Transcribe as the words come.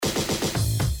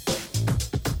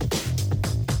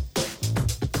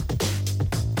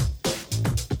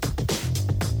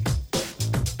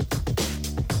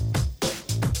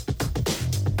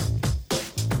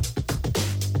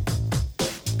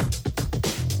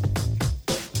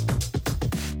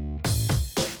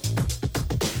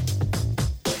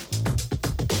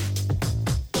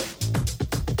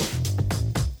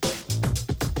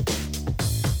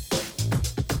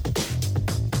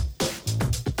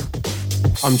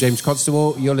I'm James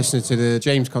Constable. You're listening to the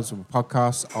James Constable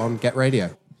Podcast on Get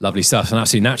Radio. Lovely stuff, and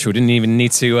absolutely natural. Didn't even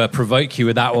need to provoke you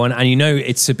with that one. And you know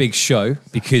it's a big show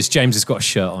because James has got a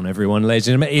shirt on, everyone, ladies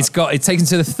and gentlemen. It's taken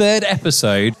to the third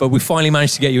episode, but we finally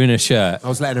managed to get you in a shirt. I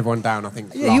was letting everyone down, I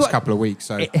think, the last couple of weeks.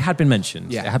 So It had been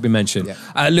mentioned. Yeah. It had been mentioned.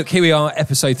 Yeah. Look, here we are,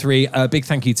 episode 3. Big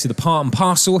thank you to the Part and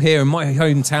Parcel here in my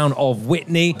hometown of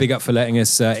Whitney. Big up for letting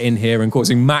us in here and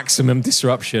causing maximum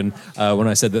disruption when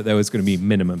I said that there was going to be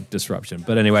minimum disruption.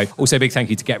 But anyway, also big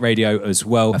thank you to Get Radio as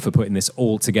well for putting this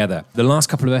all together. The last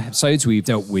couple of episodes, we've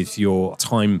dealt with your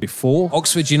time before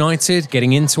Oxford United,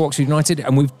 getting into Oxford United,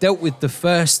 and we've dealt with the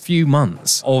first few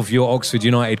months of your Oxford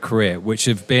United career, which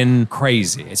have been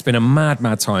crazy. It's been a mad,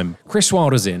 mad time. Chris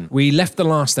Wilder's in. We left the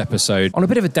last episode on a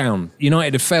bit of a down.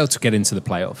 United have failed to get into the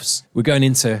playoffs. We're going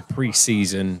into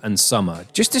pre-season and summer.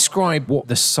 Just describe what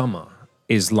the summer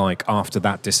is like after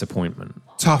that disappointment.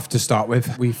 Tough to start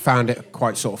with. We found it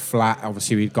quite sort of flat.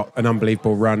 Obviously, we've got an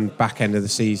unbelievable run back end of the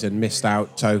season, missed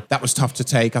out. So that was tough to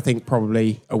take. I think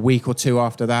probably a week or two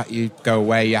after that, you go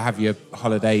away, you have your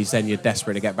holidays, then you're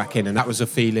desperate to get back in. And that was a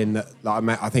feeling that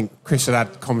I think Chris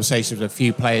had conversations with a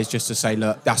few players just to say,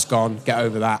 look, that's gone, get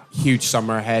over that. Huge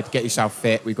summer ahead, get yourself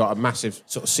fit. We've got a massive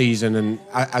sort of season. And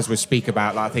as we speak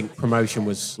about, I think promotion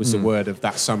was the word of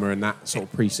that summer and that sort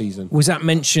of pre-season. Was that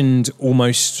mentioned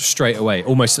almost straight away?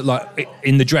 Almost like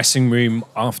in the dressing room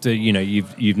after, you know,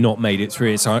 you've not made it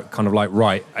through? It's kind of like,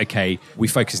 right, okay, we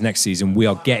focus next season, we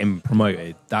are getting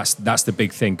promoted. That's the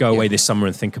big thing. Go away this summer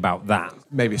and think about that.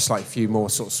 Maybe a slight few more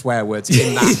sort of swear words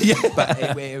in that. But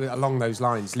it, along those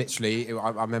lines, literally,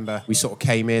 I remember we sort of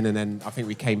came in and then I think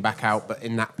we came back out. But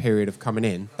in that period of coming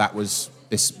in, that was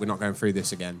this, we're not going through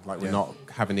this again. Like, we're not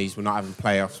having these, we're not having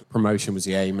playoffs. Promotion was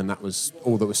the aim, and that was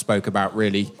all that was spoke about,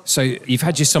 really. So you've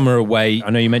had your summer away. I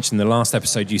know you mentioned in the last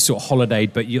episode you sort of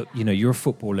holidayed, but you're a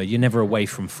footballer. You're never away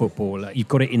from football. You've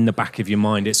got it in the back of your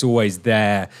mind. It's always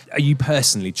there. Are you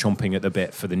personally chomping at the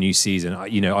bit for the new season? Are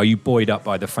you buoyed up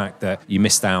by the fact that you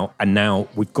missed out and now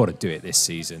we've got to do it this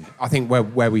season? I think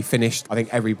where we finished, I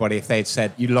think everybody, if they had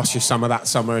said you lost your summer that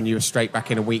summer and you were straight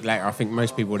back in a week later, I think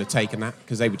most people would have taken that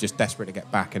because they were just desperate to get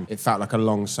back. And it felt like a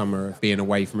long summer of being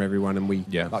away from everyone. And we,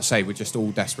 like I say, we're just all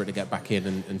desperate to get back in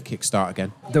and kick-start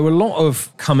again. There were a lot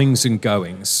of comings and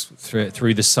goings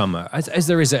through the summer, as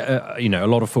there is a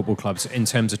lot of football clubs in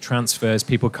terms of transfers,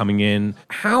 people coming in.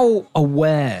 How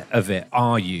aware of it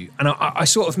are you? And I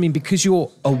sort of mean, because you're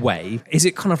away, is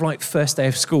it kind of like first day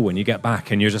of school when you get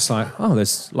back and you're just like, oh,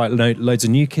 there's like loads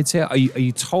of new kids here? Are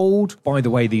you told by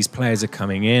the way these players are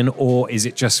coming in, or is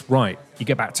it just right? You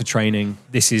get back to training,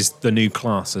 this is the new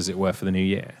class, as it were, for the new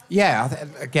year? Yeah,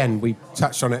 again, we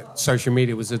touched on it. Social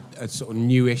media was a sort of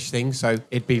newish thing, so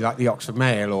it'd be like the Oxford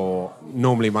Mail, or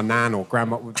normally my nan or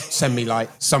grandma would send me like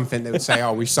something that would say,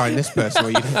 oh, we signed this person, or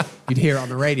you'd hear it on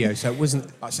the radio. So it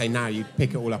wasn't, like say now, you'd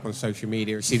pick it all up on social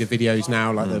media, you see the videos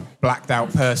now, like the blacked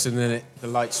out person, and the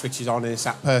light switches on and it's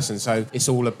that person. So it's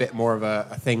all a bit more of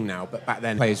a thing now. But back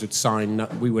then, players would sign,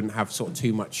 we wouldn't have sort of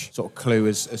too much sort of clue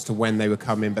as to when they were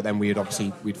coming, but then we'd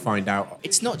find out.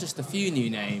 It's not just a few new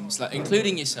names, like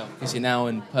including yourself, because you're now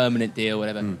in permanent deal,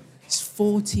 whatever. It's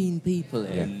 14 people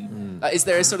in. Like, is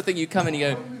there a sort of thing you come in and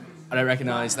you go, I don't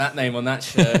recognise that name on that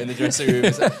shirt in the dressing room.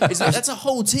 That's a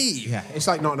whole team. Yeah, it's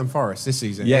like Nottingham Forest this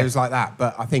season. Yeah. It was like that.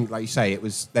 But I think, like you say,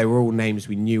 they were all names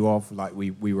we knew of, like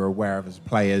we were aware of as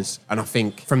players. And I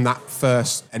think from that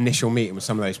first initial meeting with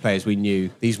some of those players, we knew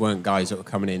these weren't guys that were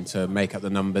coming in to make up the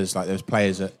numbers. Like, those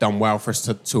players that done well for us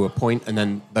to a point, and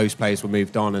then those players were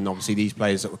moved on. And obviously these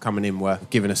players that were coming in were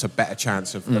giving us a better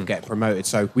chance of getting promoted.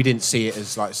 So we didn't see it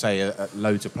as, like say,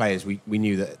 loads of players. We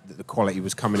knew that the quality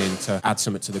was coming in to add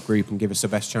something to the group and give us the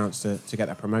best chance to get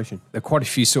that promotion. There are quite a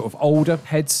few sort of older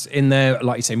heads in there,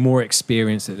 like you say, more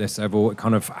experienced at this level,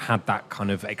 kind of had that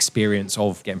kind of experience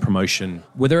of getting promotion.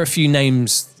 Were there a few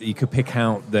names that you could pick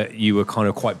out that you were kind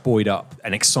of quite buoyed up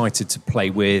and excited to play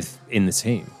with in the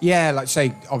team? Yeah, like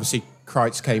say, obviously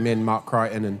Crichton came in, Mark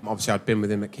Crichton, and obviously I'd been with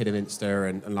him at Kidderminster,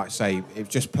 and like I say, it was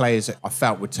just players that I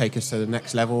felt would take us to the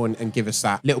next level and give us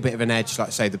that little bit of an edge. Like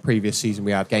I say, the previous season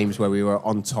we had games where we were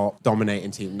on top,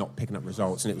 dominating team, not picking up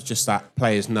results, and it was just that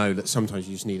players know that sometimes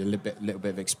you just need a little bit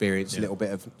of experience, a little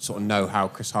bit of sort of know-how.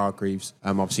 Chris Hargreaves,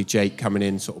 obviously Jake coming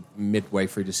in sort of midway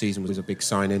through the season was a big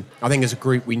signing. I think as a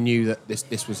group we knew that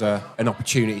this was an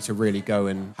opportunity to really go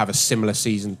and have a similar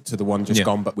season to the one just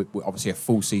gone, but with obviously a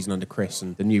full season under Chris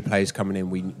and the new players coming coming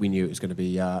in, we knew it was going to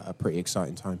be a pretty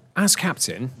exciting time. As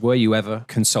captain, were you ever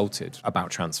consulted about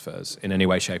transfers in any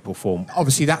way, shape or form?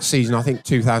 Obviously that season, I think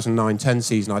 2009-10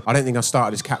 season, I don't think I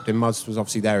started as captain. Muzz was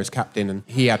obviously there as captain, and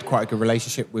he had quite a good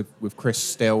relationship with Chris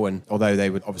still, and although they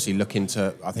would obviously look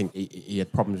into, I think he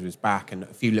had problems with his back and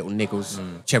a few little niggles,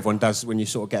 which everyone does when you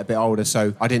sort of get a bit older,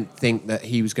 so I didn't think that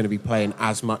he was going to be playing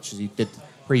as much as he did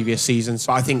previous seasons.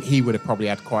 But I think he would have probably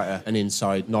had quite an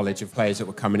inside knowledge of players that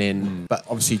were coming in. But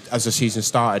obviously, as the season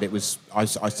started, it was I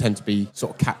tend to be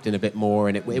sort of captain a bit more,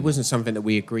 and it wasn't something that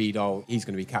we agreed, oh, he's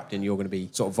going to be captain, you're going to be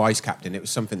sort of vice captain. It was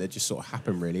something that just sort of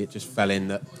happened, really. It just fell in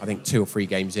that I think 2 or 3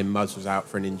 games in, Muzz was out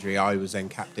for an injury, I was then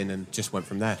captain, and just went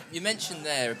from there. You mentioned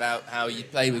there about how you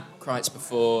played with Kreitz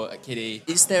before at Kiddie.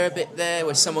 Is there a bit there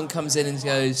where someone comes in and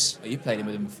goes, oh, you played him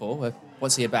with him before?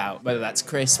 What's he about? Whether that's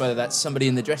Chris, whether that's somebody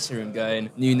in the dressing room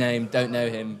going, new name, don't know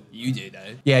him. You do,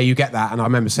 though. Yeah, you get that. And I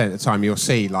remember saying at the time, you'll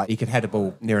see, like, he could head a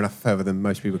ball near enough further than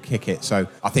most people kick it. So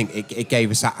I think it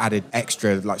gave us that added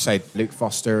extra, like, say, Luke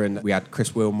Foster, and we had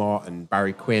Chris Wilmot and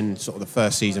Barry Quinn sort of the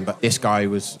first season. But this guy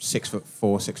was 6'4",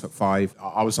 6'5".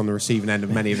 I was on the receiving end of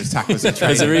many of his tackles in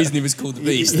training. There's a reason he was called the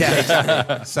Beast. Yeah,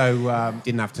 exactly. So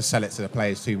didn't have to sell it to the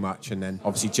players too much. And then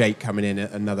obviously Jake coming in,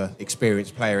 another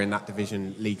experienced player in that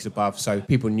division, leagues above. So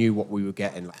people knew what we were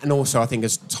getting. And also I think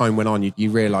as time went on,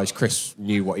 you realise Chris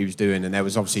knew what he was doing, and there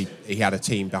was obviously, he had a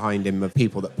team behind him of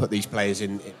people that put these players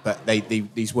in, but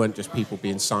these weren't just people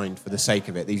being signed for the sake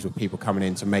of it. These were people coming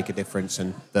in to make a difference,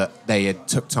 and that they had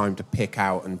took time to pick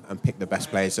out and pick the best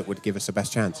players that would give us the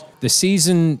best chance. The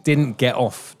season didn't get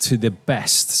off to the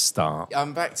best start.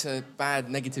 I'm back to bad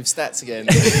negative stats again.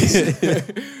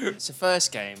 It's the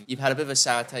first game. You've had a bit of a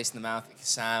sour taste in the mouth at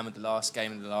Sam at the last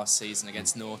game of the last season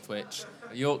against Northwich.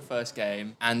 York first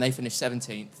game, and they finished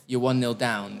 17th. You're 1-0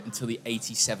 down until the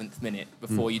 87th minute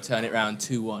before you turn it around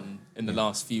 2-1 in the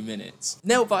last few minutes.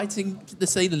 Nail-biting, to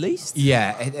say the least.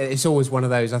 Yeah, it's always one of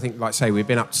those. I think, like say, we've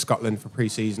been up to Scotland for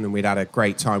pre-season and we'd had a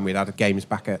great time. We'd had games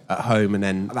back at home, and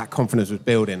then that confidence was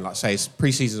building. Like say,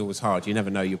 pre-season's always hard. You never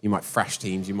know. You might thrash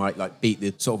teams. You might like beat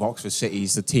the sort of Oxford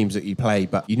Cities, the teams that you play,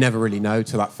 but you never really know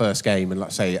till that first game. And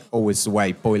like say, always the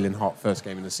way, boiling hot first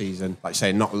game of the season. Like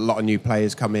say, not a lot of new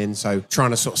players come in, so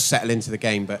trying to sort of settle into the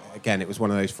game. But again, it was one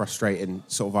of those frustrating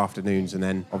sort of afternoons. And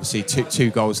then obviously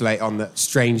two goals late on that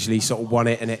strangely sort of won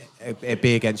it, and it'd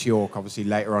be against York. Obviously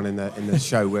later on in the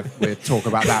show we'll talk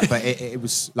about that. But it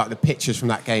was like the pictures from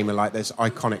that game, and like this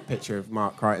iconic picture of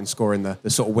Mark Crichton scoring the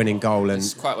sort of winning goal. And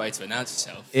it's quite a way to announce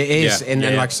yourself. It is, and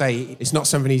like I say, it's not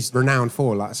something he's renowned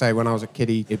for. Like I say, when I was a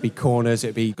kiddie, it'd be corners,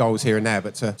 it'd be goals here and there,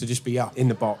 but to just be up in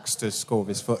the box to score with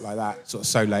his foot like that, sort of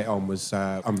so late on, was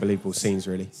unbelievable scenes,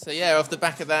 really. So yeah, off the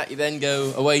back of that, you then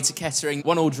go away to Kettering,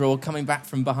 1-1 draw, coming back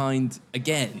from behind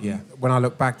again. Yeah. When I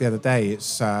look back the other day,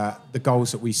 it's the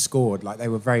goals that we scored, like they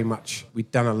were very much,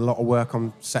 we'd done a lot of work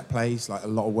on set plays, like a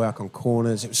lot of work on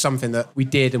corners. It was something that we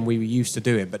did and we were used to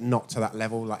doing, but not to that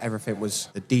level. Like everything was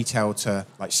the detail to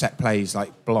like set plays,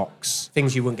 like blocks,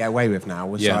 things you wouldn't get away with now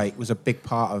was was a big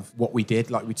part of what we did.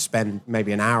 Like we'd spend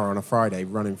maybe an hour on a Friday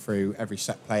running through every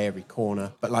set play, every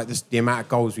corner. But like the amount of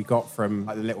goals we got from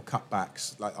like the little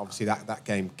cutbacks, like obviously that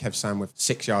game, Kev Sam with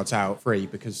 6 yards out free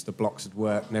because the blocks had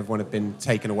worked and everyone had been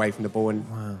taken away from the ball. And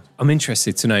wow. I'm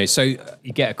interested to know, so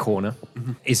you get a corner.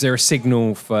 Mm-hmm. Is there a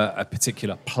signal for a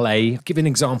particular play? Give an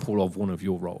example of one of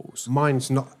your roles. Mine's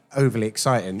not overly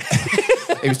exciting.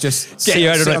 It was just get you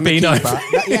out of that Beano.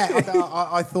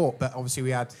 I thought, but obviously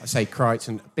we had, I say, Kreitz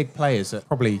and big players that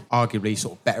probably arguably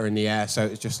sort of better in the air. So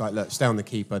it's just like, look, stay on the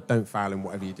keeper, don't foul him,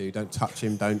 whatever you do, don't touch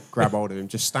him, don't grab hold of him,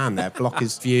 just stand there, block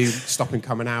his view, stop him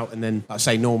coming out. And then, like I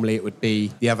say, normally it would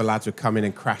be the other lads would come in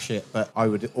and crash it, but I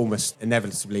would almost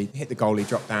inevitably hit the goalie,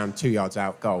 drop down, 2 yards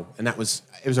out, goal. And it was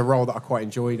a role that I quite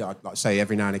enjoyed. I'd like say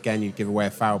every now and again you'd give away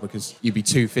a foul because you'd be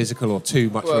too physical or too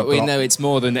much of a block. We know it's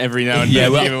more than every now and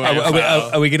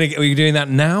then. Are we doing that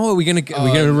now? Are we going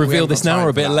to reveal this now or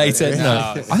a bit later?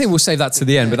 No, I think we'll save that to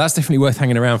the end. But that's definitely worth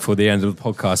hanging around for the end of the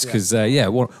podcast because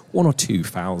one or two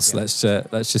fouls. Yeah.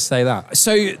 Let's just say that.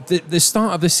 So the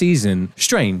start of the season,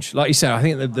 strange. Like you said, I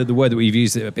think the word that we've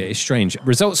used it a bit is strange.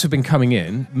 Results have been coming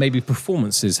in. Maybe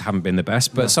performances haven't been the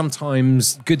best, but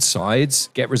sometimes good sides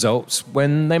get results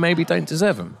when they maybe don't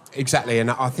deserve them. Exactly, and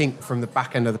I think from the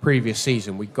back end of the previous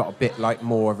season, we got a bit like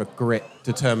more of a grit,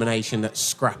 determination that's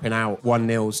scrapping out 1-0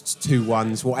 1-0s,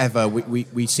 2-1s, whatever.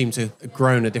 We seem to have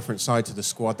grown a different side to the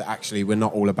squad that actually we're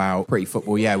not all about pretty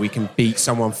football. Yeah, we can beat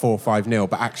someone 4-5-0,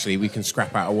 but actually we can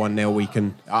scrap out a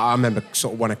 1-0. I remember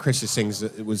sort of one of Chris's things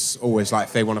that it was always like,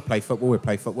 if they want to play football, we'll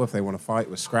play football. If they want to fight,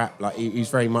 we'll scrap. Like he's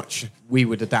very much, we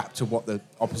would adapt to what the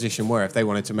opposition were. If they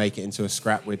wanted to make it into a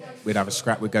scrap, we'd have a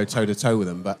scrap, we'd go toe to toe with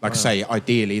them. But like I say,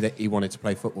 ideally that he wanted to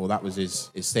play football. That was his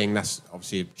thing. That's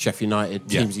obviously Sheffield United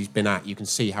teams he's been at. You can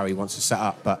see how he wants to set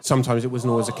up. But sometimes it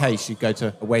wasn't always the case. You go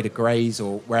to away to Grays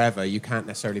or wherever, you can't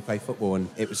necessarily play football. And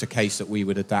it was a case that we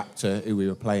would adapt to who we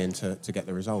were playing to get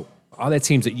the result. Are there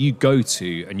teams that you go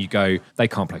to and you go, they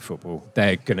can't play football?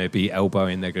 They're going to be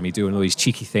elbowing, they're going to be doing all these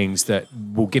cheeky things that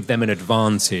will give them an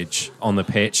advantage on the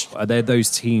pitch. Are there those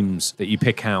teams that you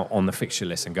pick out on the fixture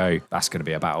list and go, that's going to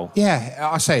be a battle? Yeah,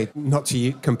 I say, not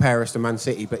to compare us to Man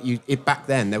City, but back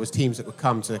then there was teams that would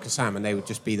come to the Kassam and they would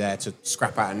just be there to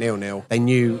scrap out a 0-0. They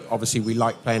knew, obviously, we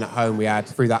liked playing at home. We had,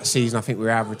 through that season, I think we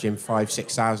were averaging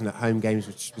 5,000-6,000 at home games,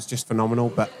 which was just phenomenal.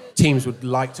 But teams would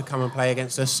like to come and play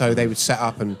against us, so they would set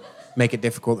up and make it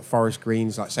difficult at Forest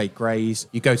Greens, like say Grays.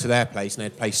 You go to their place and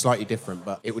they'd play slightly different,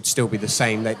 but it would still be the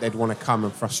same. They'd want to come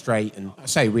and frustrate. And I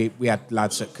say we had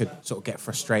lads that could sort of get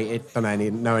frustrated. Don't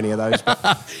know any of those,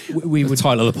 but we would. The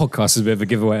title of the podcast is a bit of a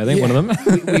giveaway, I think, one of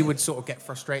them. we would sort of get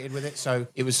frustrated with it. So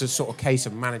it was a sort of case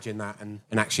of managing that and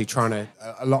actually trying to.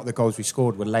 A lot of the goals we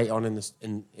scored were late on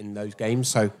in those games,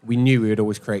 so we knew we would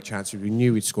always create chances. We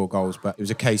knew we'd score goals, but it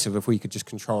was a case of if we could just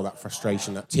control that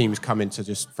frustration that teams come in to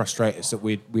just frustrate us, that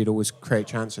we'd always create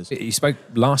chances. You spoke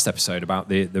last episode about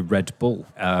the Red Bull,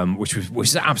 which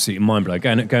is absolutely mind blowing.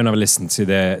 Go and have a listen to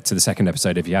the second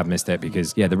episode if you have missed it,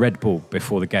 because the Red Bull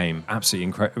before the game,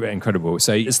 absolutely incredible.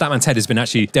 So Statman Ted has been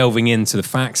actually delving into the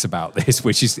facts about this,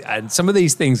 and some of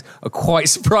these things are quite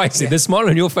surprising. The smile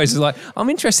on your face is like, I'm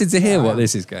interested to hear what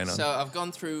this is going on. So I've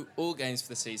gone through all games for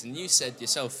the season. You said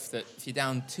yourself that if you're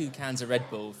down 2 cans of Red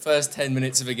Bull, first 10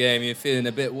 minutes of a game, you're feeling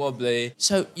a bit wobbly.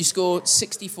 So you scored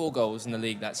 64 goals in the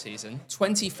league that season.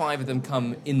 25 of them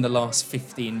come in the last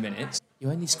 15 minutes. You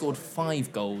only scored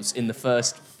 5 goals in the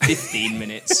first 15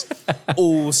 minutes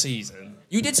all season.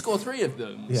 You did score 3 of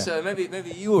them, so maybe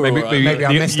you were all right. Maybe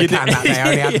I missed the can that day. I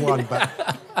only had one,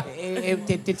 but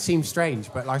it did seem strange.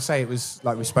 But like I say, it was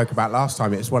like we spoke about last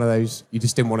time. It was one of those, you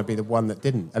just didn't want to be the one that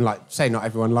didn't. And like say, not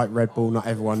everyone liked Red Bull, not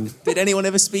everyone. Did anyone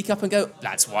ever speak up and go,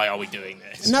 "That's why are we doing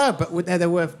this"? No, but there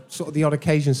were sort of the odd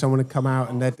occasion someone would come out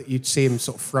and you'd see him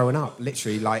sort of throwing up,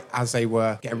 literally like as they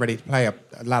were getting ready to play. A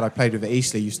lad I played with at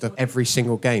Eastleigh used to every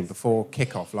single game before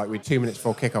kickoff, like 2 minutes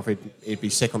before kickoff, he'd be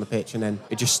sick on the pitch and then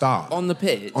it'd just start. On the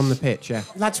pitch? On the pitch, yeah.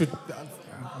 Lads would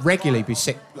regularly be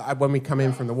sick when we come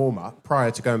in from the warm-up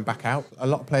prior to going back out. A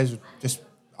lot of players would just,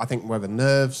 I think, whether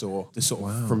nerves or just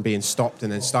sort of from being stopped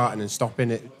and then starting and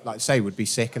stopping, it, like say, would be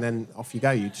sick and then off you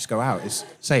go. You just go out.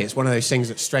 It's one of those things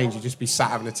that's strange. You just be sat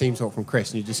having a team talk from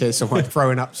Chris and you just hear someone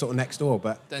throwing up sort of next door.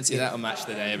 But don't see that on Match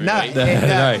the Day every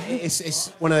week. It's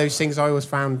one of those things I always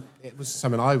found. It was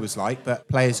something I was like, but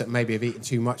players that maybe have eaten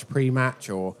too much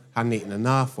pre-match or hadn't eaten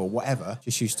enough or whatever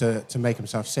just used to make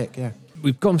themselves sick, yeah.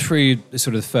 We've gone through the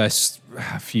sort of the first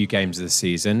few games of the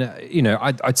season.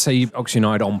 I'd say Oxford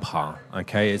United on par.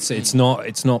 Okay, it's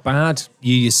not bad.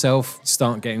 You yourself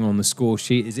start getting on the score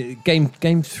sheet. Is it game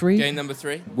 3? Game number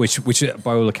 3. Which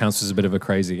by all accounts was a bit of a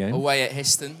crazy game. Away at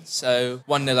Histon, so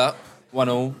 1-0 up,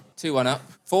 1-1, 2-1 up,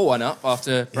 4-1 up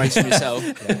after bracing yourself,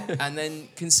 and then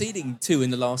conceding 2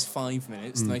 in the last 5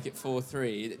 minutes to make it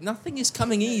 4-3. Nothing is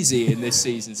coming easy in this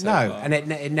season so far. And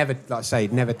it never, like I say,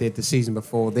 it never did the season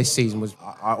before. This season was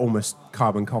almost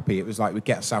carbon copy. It was like we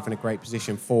get ourselves in a great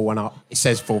position, 4-1 up. It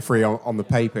says 4-3 on the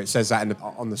paper. It says that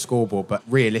on the scoreboard, but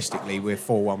realistically, we're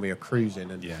 4-1. We are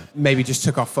cruising, and maybe just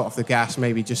took our foot off the gas.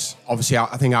 Maybe just, obviously,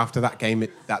 I think after that game,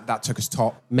 that took us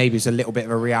top. Maybe it's a little bit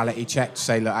of a reality check to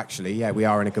say, look, actually, we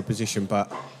are in a good position, but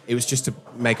it was just to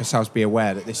make ourselves be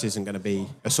aware that this isn't going to be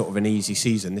a sort of an easy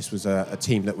season. This was a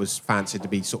team that was fancied to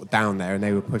be sort of down there, and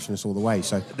they were pushing us all the way.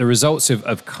 So the results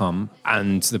have come,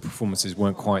 and the performances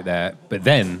weren't quite there. But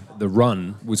then the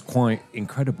run was quite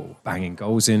incredible, banging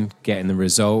goals in, getting the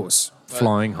results,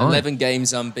 flying high. 11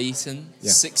 games unbeaten,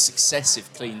 6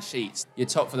 successive clean sheets. You're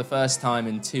top for the first time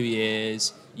in 2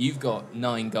 years. You've got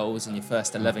 9 goals in your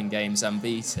first 11 games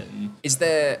unbeaten. Is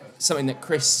there something that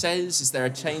Chris says? Is there a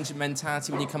change in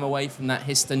mentality when you come away from that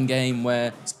Histon game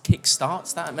where kick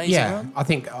starts that amazing run? I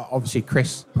think obviously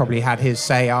Chris probably had his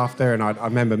say after, and I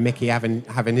remember Mickey having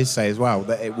his say as well,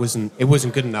 that it wasn't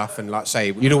good enough. And like I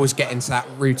say, you'd always get into that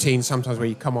routine sometimes where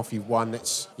you come off, you've won,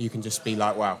 you can just be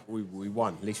like, well, we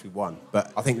won, at least we won.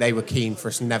 But I think they were keen for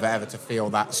us never ever to feel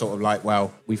that sort of like,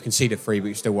 well, we've conceded 3 but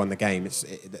we still won the game.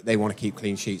 They want to keep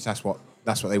clean sheets. That's what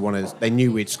that's what they wanted. They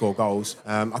knew we'd score goals.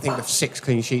 I think the 6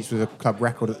 clean sheets was a club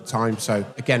record at the time. So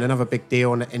again, another big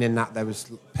deal. And in that there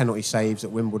was penalty saves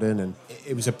at Wimbledon, and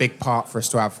it was a big part for us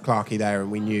to have Clarkey there.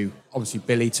 And we knew obviously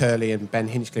Billy Turley and Ben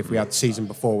Hinchcliffe we had the season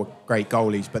before were great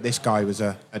goalies, but this guy was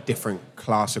a different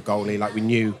class of goalie. Like we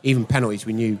knew, even penalties,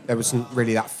 we knew there wasn't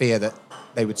really that fear that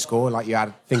they would score. Like you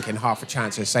had thinking half a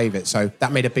chance to save it. So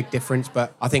that made a big difference.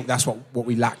 But I think that's what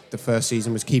we lacked the first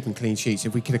season was keeping clean sheets.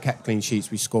 If we could have kept clean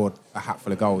sheets, we scored a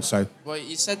hatful of goals. So well,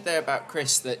 you said there about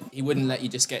Chris that he wouldn't let you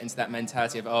just get into that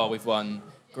mentality of, oh, we've won.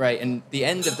 Great. And the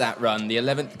end of that run, the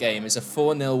 11th game, is a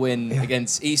 4-0 win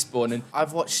against Eastbourne. And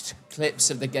I've watched clips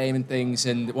of the game and things,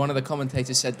 and one of the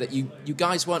commentators said that you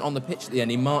guys weren't on the pitch at the end.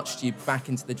 He marched you back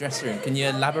into the dressing room. Can you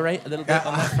elaborate a little bit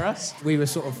on that for us? We were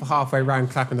sort of halfway round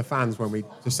clapping the fans when we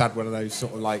just had one of those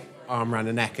sort of like arm around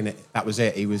the neck, and that was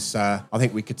it. He was. I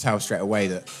think we could tell straight away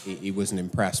that he wasn't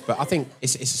impressed. But I think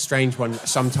it's a strange one.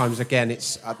 Sometimes, again,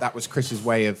 it's that was Chris's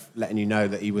way of letting you know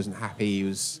that he wasn't happy. He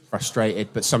was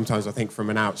frustrated. But sometimes I think from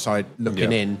an outside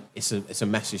looking in, it's a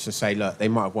message to say, look, they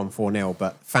might have won 4-0,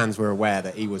 but fans were aware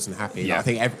that he wasn't happy. Yeah. I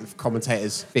think every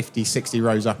commentators 50, 60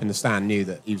 rows up in the stand knew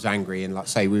that he was angry, and like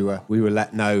say we were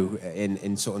let know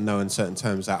in sort of no uncertain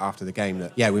terms that after the game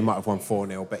that we might have won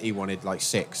 4-0, but he wanted like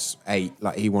 6, 8,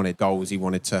 like he wanted goals. He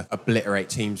wanted to obliterate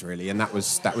teams really, and that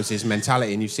was his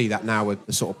mentality. And you see that now with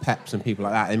the sort of Peps and people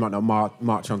like that. They might not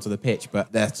march onto the pitch,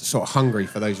 but they're sort of hungry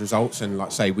for those results. And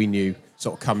like say, we knew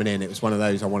sort of coming in, it was one of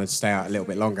those I wanted to stay out a little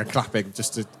bit longer clapping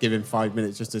just to give him 5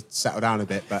 minutes just to settle down a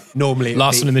bit. But normally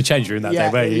last one in the change room that day,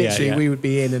 were you? Literally, we would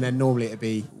be in, and then normally it'd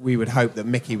be we would hope that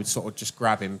Mickey would sort of just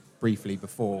grab him briefly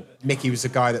before. Mickey was the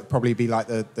guy that probably be like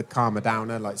the calmer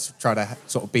downer, like try to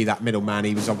sort of be that middleman.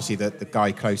 He was obviously the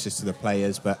guy closest to the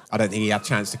players, but I don't think he had a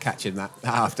chance to catch him that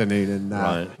afternoon.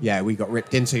 And we got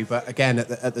ripped into. But again,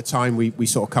 at the time, we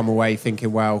sort of come away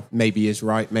thinking, well, maybe he is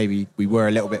right. Maybe we were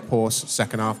a little bit poor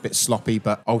second half, a bit sloppy,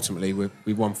 but ultimately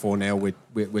we won 4-0.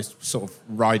 We're sort of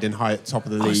riding high at the top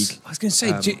of the league. I was going to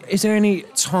say, is there any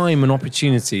time and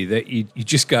opportunity that you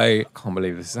just go, I can't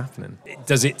believe this is happening?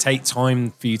 Does it take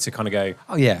time for you to kind of go,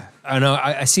 oh yeah, I know,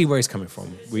 I see where he's coming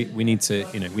from. We need to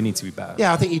be better.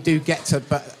 Yeah, I think you do get to,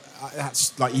 but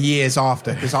that's like years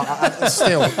after, because I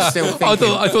still thinking.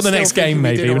 I thought the next game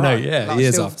maybe. Right. No, yeah, like,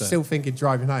 years after. Still thinking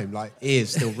driving home, like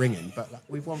ears still ringing. But like,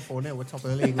 we've won 4-0. We're top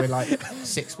of the league. We're like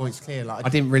 6 points clear. Like I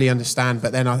didn't really understand,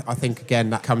 but then I think again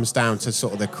that comes down to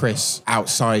sort of the Chris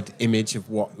outside image of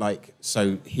what like.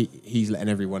 So he's letting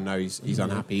everyone know he's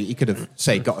unhappy. He could have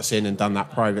got us in and done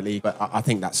that privately, but I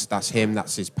think that's him.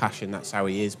 That's his passion. That's how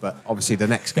he is. But obviously the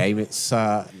next game, it's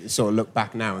sort of look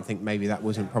back now and think maybe that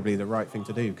wasn't probably the right thing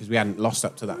to do, because we hadn't lost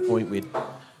up to that point. We'd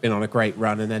been on a great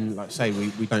run, and then like say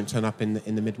we don't turn up in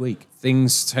the midweek.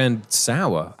 Things turned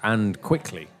sour and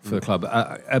quickly for the club.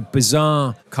 A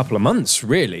bizarre couple of months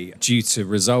really, due to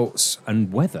results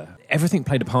and weather. Everything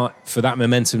played a part for that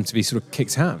momentum to be sort of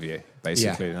kicked out of you.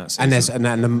 Basically, that's and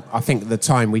I think at the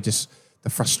time the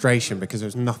frustration, because there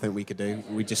was nothing we could do.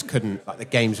 We just couldn't. Like the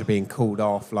games were being called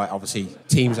off. Like obviously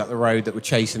teams up the road that were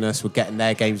chasing us were getting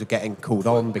their games were getting called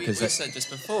on because you said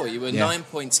just before you were 9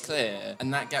 points clear,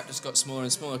 and that gap just got smaller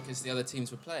and smaller because the other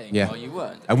teams were playing while you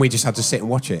weren't. And we just had to sit and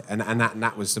watch it, and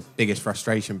that was the biggest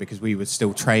frustration, because we were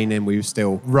still training, we were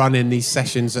still running these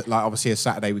sessions. At like obviously a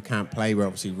Saturday we can't play. We're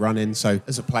obviously running. So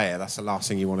as a player, that's the last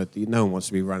thing you want to do. No one wants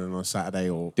to be running on a Saturday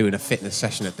or doing a fitness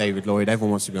session at David Lloyd. Everyone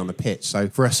wants to be on the pitch. So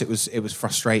for us, it was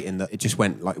frustrating that it just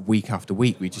went like week after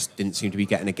week. We just didn't seem to be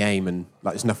getting a game, and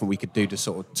like there's nothing we could do to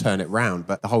sort of turn it round.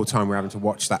 But the whole time we're having to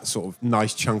watch that sort of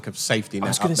nice chunk of safety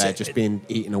net up there just being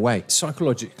eaten away.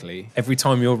 Psychologically, every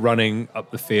time you're running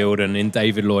up the field and in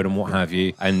David Lloyd and what have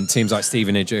you, and teams like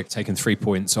Stevenage are taking 3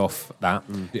 points off that,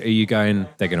 are you going,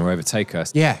 they're going to overtake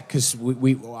us? Yeah, because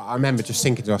I remember just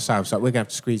thinking to ourselves, like, we're going to have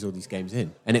to squeeze all these games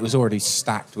in. And it was already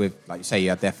stacked with, like you say,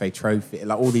 you had the FA Trophy,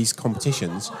 like all these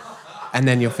competitions. And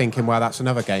then you're thinking, well, that's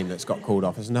another game that's got called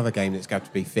off. There's another game that's got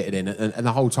to be fitted in. And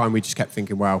the whole time we just kept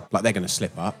thinking, well, like they're going to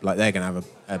slip up. Like they're going to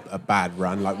have a bad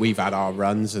run. Like we've had our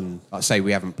runs and like say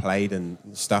we haven't played and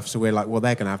stuff. So we're like, well,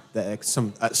 they're going to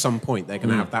have at some point they're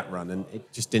going to have that run. And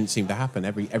it just didn't seem to happen.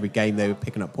 Every game they were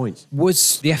picking up points.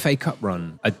 Was the FA Cup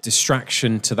run a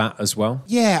distraction to that as well?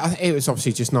 Yeah, it was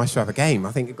obviously just nice to have a game.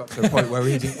 I think it got to a point where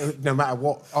no matter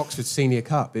what Oxford Senior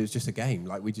Cup, it was just a game.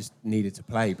 Like we just needed to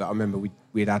play. But I remember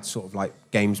we'd had sort of like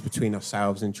games between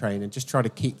ourselves and train, and just try to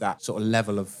keep that sort of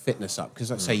level of fitness up.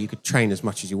 Because like I say, you could train as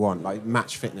much as you want. Like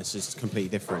match fitness is completely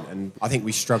different, and I think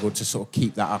we struggled to sort of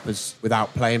keep that up as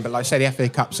without playing. But like I say, the FA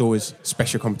Cup's always a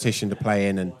special competition to play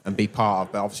in and be part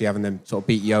of. But obviously having them sort of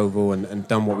beat Yeovil and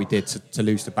done what we did to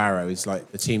lose to Barrow is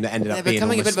like the team that ended up being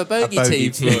becoming a bit of a bogey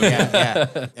team.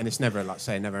 Yeah. And it's never, like I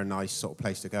say, never a nice sort of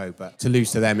place to go. But to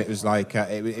lose to them, it was like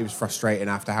it was frustrating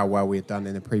after how well we had done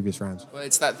in the previous rounds. Well,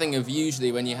 it's that thing of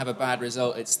usually when you have a bad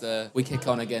result, it's we kick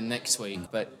on again next week,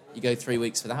 but you go 3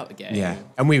 weeks without a game. Yeah,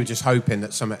 and we were just hoping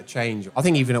that something would change. I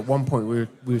think even at one point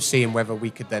we were seeing whether we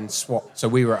could then swap. So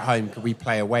we were at home, could we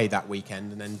play away that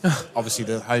weekend, and then obviously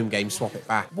the home game swap it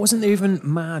back. Wasn't there even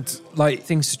mad like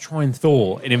things to try and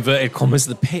thaw, in inverted commas,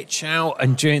 the pitch out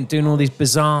and doing all these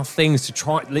bizarre things to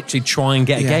try and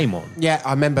get a game on? Yeah, I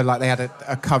remember like they had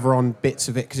a cover on bits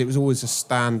of it because it was always the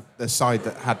side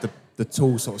that had the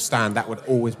tall sort of stand that would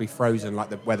always be frozen,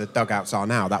 like where the dugouts are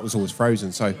now, that was always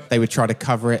frozen. So they would try to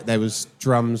cover it. There was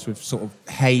drums with sort of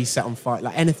hay set on fire,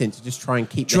 like anything to just try and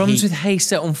keep drums the heat with hay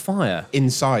set on fire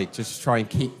inside, just to try and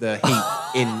keep the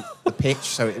heat in the pitch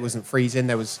so it wasn't freezing.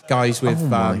 There was guys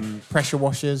with pressure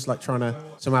washers, like trying to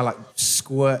somehow like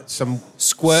squirt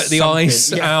the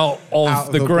ice out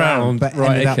of the ground, but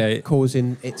right? ended up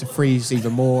causing it to freeze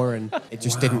even more, and it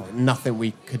just nothing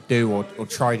we could do or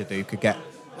try to do could get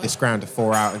this ground to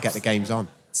thaw out and get the games on.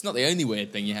 It's not the only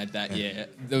weird thing you had that year.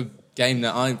 The game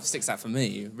that sticks out for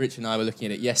me, Rich and I were looking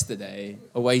at it yesterday,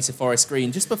 away to Forest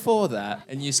Green, just before that,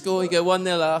 and you score, you go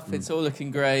 1-0 up, it's all looking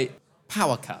great.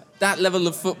 Power cut. That level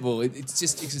of football,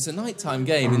 it's a nighttime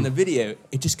game. In the video,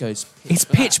 it just goes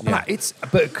pitch black. Yeah.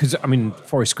 But because I mean,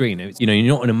 Forest Green,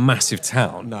 you're not in a massive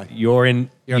town. No, you're on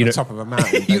the top of a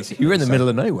mountain. Basically. You're in the middle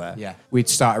of nowhere. Yeah, we'd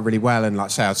started really well, and like I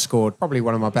say, I scored probably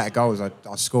one of my better goals I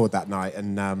scored that night,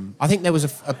 and I think there was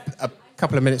a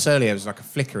couple of minutes earlier, it was like a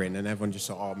flickering, and everyone just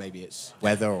thought, maybe it's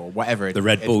weather or whatever. The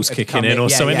Red Bull's kicking in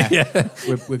or something. Yeah.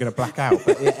 We're going to black out.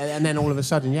 And then all of a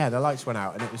sudden, the lights went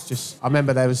out, and it was just, I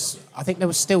remember there was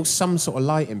still some sort of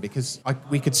lighting, because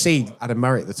we could see Adam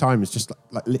Murray at the time was just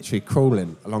like literally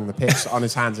crawling along the pitch on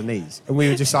his hands and knees. And we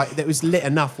were just like, it was lit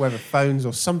enough, whether phones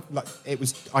or something, like it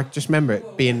was, I just remember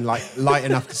it being like light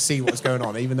enough to see what was going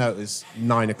on, even though it was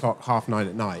 9 o'clock, 9:30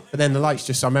 at night. But then the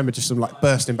lights I remember just like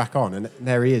bursting back on, and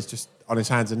there he is, just on his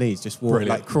hands and knees, just walking,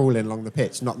 like crawling along the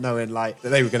pitch, not knowing like that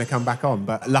they were going to come back on.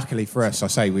 But luckily for us, I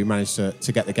say, we managed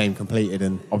to get the game completed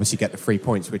and obviously get the 3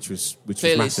 points, which was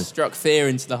massive. Struck fear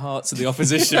into the hearts of the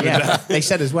opposition. They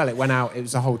said as well, it went out, it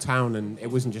was the whole town, and it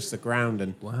wasn't just the ground,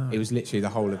 and it was literally the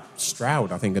whole of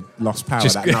Stroud, I think, had lost power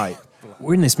that night.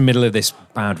 We're in this middle of this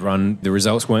bad run. The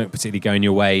results weren't particularly going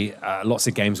your way. Lots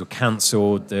of games were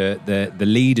cancelled. The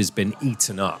lead has been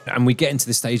eaten up. And we get into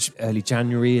the stage early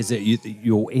January. Is it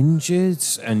you're injured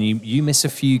and you miss a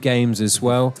few games as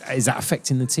well? Is that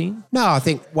affecting the team? No, I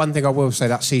think one thing I will say,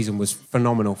 that season was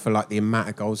phenomenal for like the amount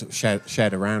of goals that were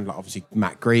shared around. Like obviously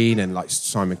Matt Green and like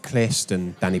Simon Clist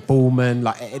and Danny Ballman.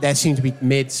 Like there seemed to be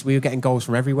mids. We were getting goals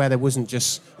from everywhere. There wasn't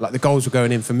just like the goals were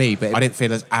going in for me, but I didn't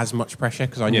feel as much pressure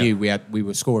because I knew we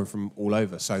were scoring from all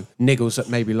over. So niggles that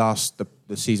maybe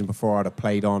the season before I'd have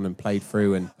played on and played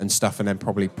through and stuff, and then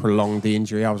probably prolonged the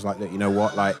injury. I was like, you know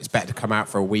what, like it's better to come out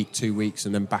for a week, 2 weeks,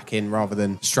 and then back in rather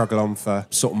than struggle on for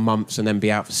sort of months and then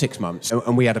be out for 6 months.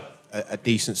 And we had a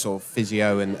decent sort of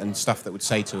physio and stuff that would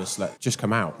say to us, like, just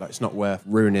come out. Like, it's not worth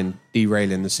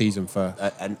derailing the season for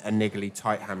a niggly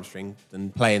tight hamstring than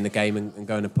playing the game and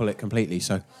going to pull it completely.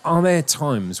 So, are there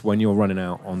times when you're running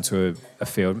out onto a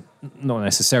field, not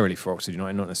necessarily for Oxford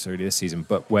United, not necessarily this season,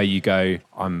 but where you go,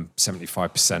 I'm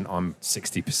 75%, I'm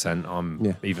 60%,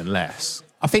 I'm even less?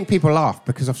 I think people laugh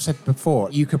because I've said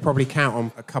before, you could probably count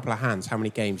on a couple of hands how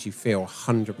many games you feel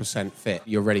 100% fit.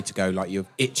 You're ready to go, like you're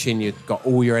itching, you've got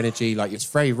all your energy. Like it's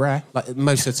very rare. Like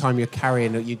most of the time you're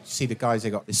carrying, you see the guys,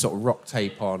 they got this sort of rock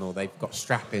tape on, or they've got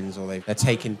strap-ins, or they're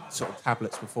taking sort of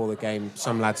tablets before the game.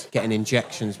 Some lads getting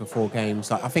injections before games.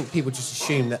 Like I think people just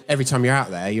assume that every time you're out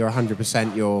there, you're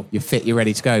 100%, you're fit, you're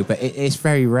ready to go. But it's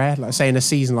very rare. Like say in a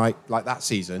season like that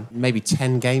season, maybe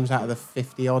 10 games out of the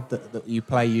 50 odd that you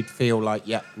play, you'd feel like,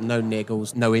 no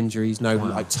niggles, no injuries, no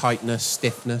like tightness,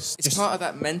 stiffness. It's part of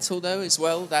that mental though as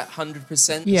well, that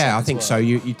 100%. Yeah, I think so.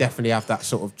 You definitely have that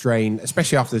sort of drain,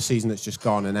 especially after the season that's just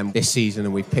gone, and then this season,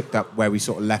 and we picked up where we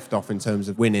sort of left off in terms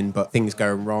of winning, but things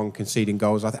going wrong, conceding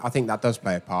goals. I think that does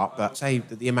play a part. But say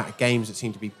the amount of games that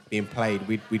seem to be being played,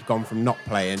 we'd gone from not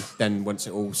playing, then once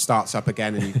it all starts up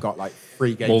again, and you've got like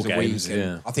 3 games a week,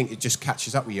 and I think it just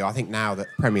catches up with you. I think now that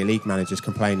Premier League managers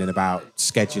complaining about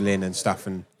scheduling and stuff,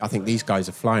 and I think these guys guys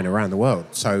are flying around the world.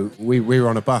 So we were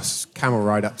on a bus, camel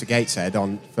ride up to Gateshead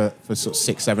for sort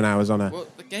of 6-7 hours on a... Well,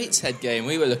 the Gateshead game,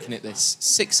 we were looking at this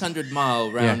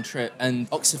 600-mile round trip, and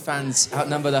Oxford fans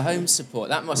outnumber the home support.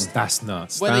 That must... That's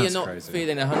nuts. Whether That's you're not crazy.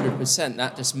 feeling 100%,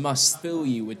 that just must fill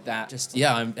you with that,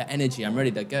 that energy, I'm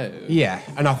ready to go. Yeah,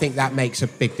 and I think that makes a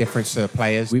big difference to the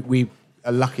players. We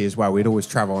are lucky as well. We'd always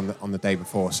travel on the day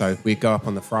before. So we'd go up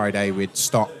on the Friday, we'd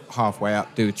stop halfway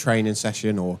up, do a training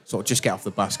session, or sort of just get off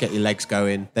the bus, get your legs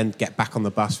going, then get back on the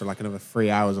bus for like another 3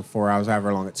 hours or 4 hours,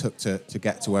 however long it took to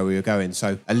get to where we were going.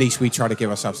 So at least we try to give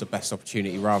ourselves the best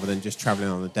opportunity rather than just travelling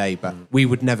on the day. But we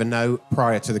would never know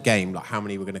prior to the game like how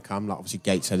many were going to come. Like obviously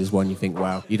Gateshead is one you think,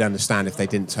 well, you'd understand if they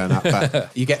didn't turn up.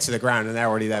 But you get to the ground and they're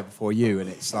already there before you, and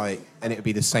it's like, and it would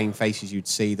be the same faces you'd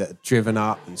see that had driven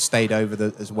up and stayed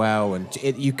over as well. And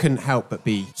you couldn't help but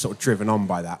be sort of driven on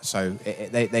by that. So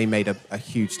they made a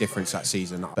huge difference that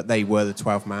season. But they were the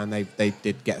 12th man. They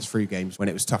did get us through games when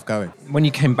it was tough going. When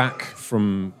you came back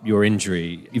from your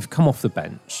injury, you've come off the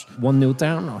bench. 1-0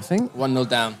 down, I think. 1-0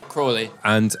 down. Crawley.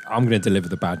 And I'm going to deliver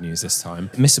the bad news this time.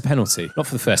 Miss a penalty. Not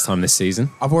for the first time this season.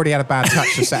 I've already had a bad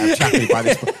touch to set up Chappie by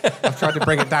this point. I've tried to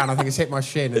bring it down. I think it's hit my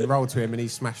shin and rolled to him and he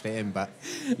smashed it in. But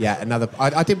yeah,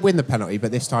 I did win the penalty,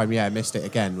 but this time, I missed it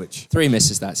again, which... 3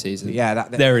 misses that season. Yeah.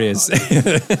 There it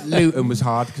is. Luton was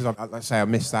hard because, like I say, I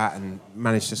missed that and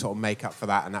managed to sort of make up for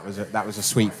that, and that was a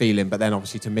sweet feeling. But then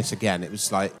obviously to miss again, it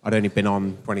was like I'd only been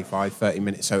on 25, 30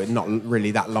 minutes, so not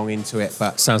really that long into it.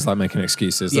 But sounds like making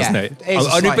excuses, doesn't it? It is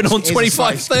I've only been on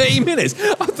 25, slight 30 minutes.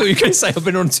 I thought you were going to say I've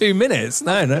been on 2 minutes.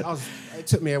 No. It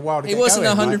took me a while to He get wasn't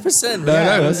going, 100%. No, it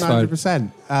that's wasn't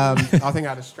 100%. I think I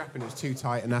had a strap and it was too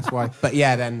tight, and that's why. But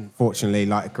yeah, then fortunately,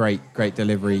 like a great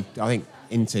delivery. I think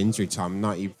into injury time,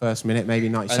 91st minute, maybe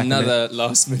 92nd Another minute.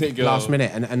 last-minute goal. Last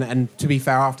minute, and to be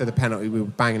fair, after the penalty, we were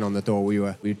banging on the door. We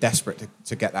were desperate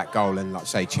to get that goal, and like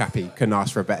say, Chappie couldn't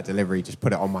ask for a better delivery. Just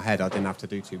put it on my head. I didn't have to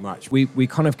do too much. We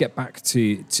kind of get back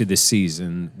to this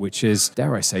season, which is,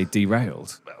 dare I say,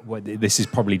 derailed. This is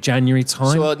probably January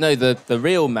time. Well, no, the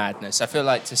real madness, I feel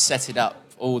like to set it up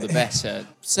all the better,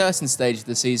 certain stage of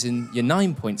the season, you're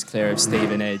 9 points clear of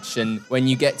Stevenage, and when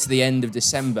you get to the end of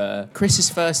December, Chris's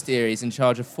first year, he's in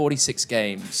charge of 46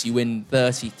 games, you win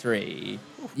 33.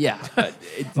 Yeah,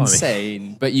 it's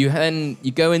insane. But you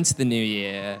go into the new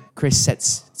year, Chris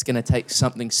sets it's going to take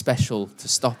something special to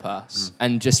stop us.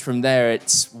 And just from there,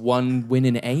 it's 1 win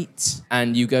in 8.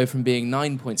 And you go from being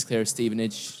 9 points clear of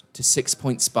Stevenage to 6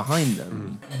 points behind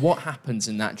them. What happens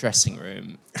in that dressing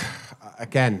room?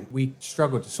 Again, we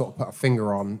struggled to sort of put a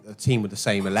finger on a team with the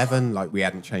same 11. Like, we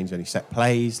hadn't changed any set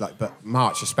plays. But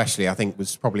March especially, I think,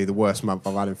 was probably the worst month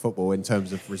I've had in football in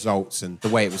terms of results and the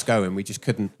way it was going. We just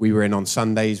couldn't. We were in on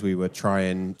Sundays. We were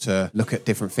trying to look at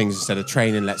different things instead of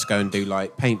training. Let's go and do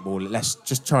like paintball. Let's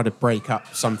just try to break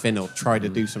up something or try to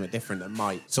do something different that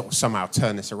might sort of somehow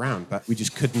turn this around. But we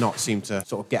just could not seem to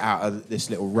sort of get out of this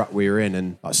little rut we were in.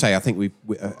 And like I say, I think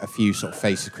we a few sort of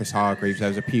faces, Chris Hargreaves. There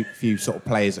was a few sort of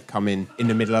players that come in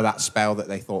the middle of that spell that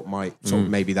they thought might sort of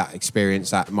maybe that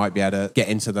experience that might be able to get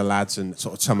into the lads and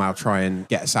sort of somehow try and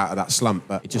get us out of that slump.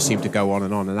 But it just seemed to go on,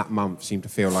 and that month seemed to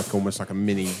feel like almost like a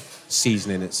mini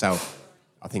season in itself.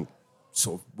 I think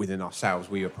sort of within ourselves,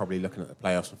 we were probably looking at the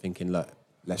playoffs and thinking, look,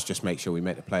 let's just make sure we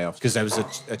make the playoffs, because there was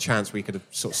a chance we could have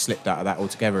sort of slipped out of that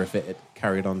altogether if it had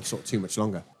carried on sort of too much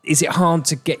longer. Is it hard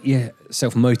to get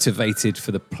yourself motivated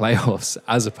for the playoffs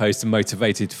as opposed to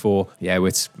motivated for,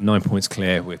 we're 9 points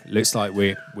clear, looks like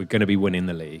we're going to be winning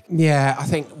the league? Yeah, I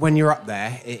think when you're up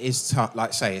there, it is tough.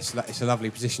 Like say, it's a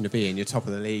lovely position to be in. You're top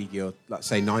of the league. You're, like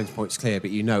say, 9 points clear, but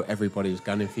you know everybody was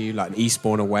gunning for you. Like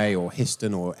Eastbourne away or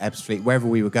Histon or Ebbsfleet, wherever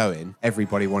we were going,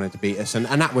 everybody wanted to beat us. And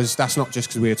that's not just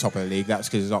because we were top of the league. That's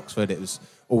because it's Oxford. It was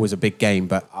always a big game,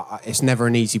 but it's never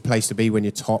an easy place to be when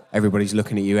you're top. Everybody's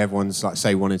looking at you. Everyone's like,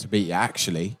 say, wanting to beat you.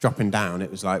 Actually, dropping down,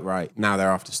 it was like, right, now they're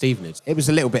after Stevenage. It was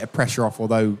a little bit of pressure off,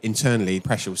 although internally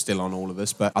pressure was still on all of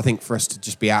us. But I think for us to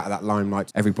just be out of that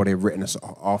limelight, everybody had written us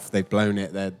off. They'd blown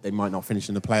it. They might not finish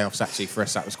in the playoffs. Actually, for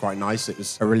us, that was quite nice. It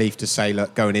was a relief to say,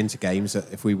 look, going into games,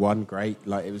 that if we won, great.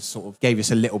 Like, it was sort of gave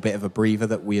us a little bit of a breather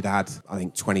that we had, I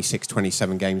think, 26,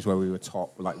 27 games where we were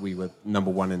top, like we were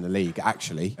number one in the league.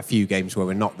 Actually, a few games where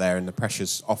we're not there and the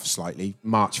pressure's off slightly.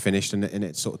 March finished and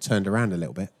it sort of turned around a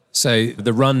little bit. So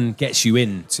the run gets you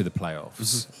into the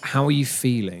playoffs. How are you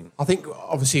feeling? I think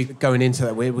obviously going into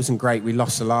that, it wasn't great. We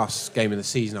lost the last game of the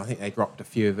season. I think they dropped a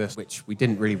few of us, which we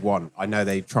didn't really want. I know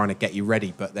they're trying to get you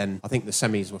ready, but then I think the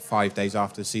semis were 5 days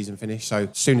after the season finished. So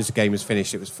as soon as the game was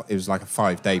finished, it was like a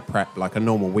 5-day prep, like a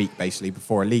normal week basically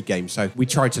before a league game. So we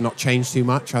tried to not change too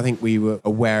much. I think we were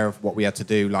aware of what we had to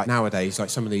do. Like nowadays, like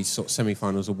some of these sort of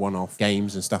semi-finals are one-off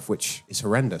games and stuff, which is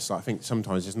horrendous. Like I think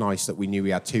sometimes it's nice that we knew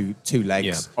we had two legs.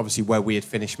 Yeah. Obviously, where we had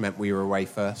finished meant we were away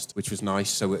first, which was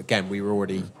nice. So again, we were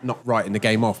already not writing the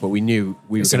game off, but we knew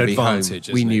we were going to be home.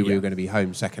 We knew we were going to be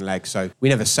home second leg. So we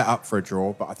never set up for a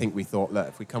draw, but I think we thought, look,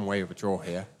 if we come away with a draw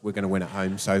here, we're going to win at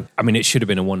home. So I mean, it should have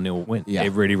been a 1-0 win. Yeah.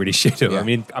 It really, really should have.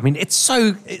 Yeah. I mean, it's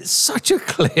such a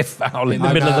clear foul in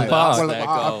the middle of the park.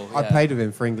 Well, I played with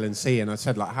him for England C, and I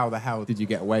said, like, how the hell did you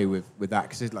get away with that?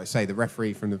 Because, like, say, the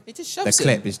referee from the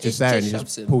clip is just there, and he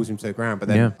just pulls him to the ground. But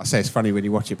then I say it's funny when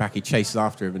you watch it back, he chases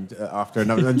after him and after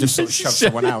another, and just sort of shoves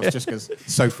someone else just because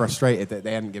so frustrated that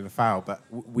they hadn't given a foul. But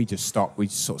we just stopped. We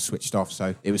just sort of switched off.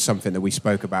 So it was something that we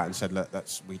spoke about and said, look,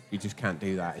 we just can't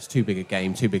do that. It's too big a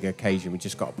game, too big an occasion. We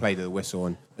just got to play to the whistle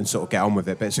and sort of get on with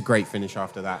it. But it's a great finish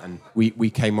after that, and we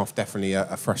came off definitely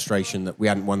a frustration that we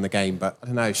hadn't won the game. But I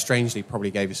don't know, strangely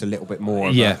probably gave us a little bit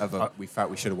more we felt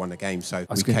we should have won the game. So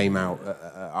we came out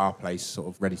at our place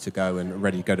sort of ready to go and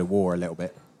ready to go to war a little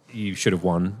bit. You should have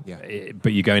won,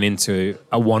 but you're going into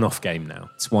a one-off game now.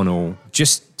 It's 1-1.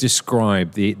 Just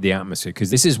describe the atmosphere, because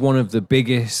this is one of the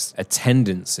biggest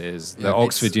attendances that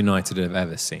Oxford United have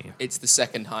ever seen. It's the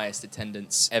second highest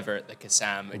attendance ever at the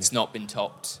Kassam. It's not been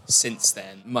topped since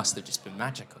then. Must have just been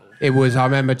magical. It was, I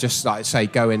remember just like say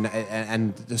going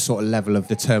and the sort of level of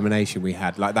determination we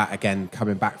had, like that again,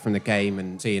 coming back from the game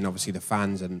and seeing obviously the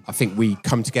fans. And I think we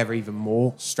come together even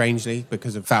more, strangely,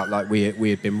 because it felt like we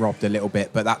had been robbed a little bit.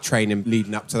 But that training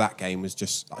leading up to that game was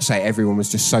just, like I say, everyone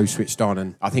was just so switched on.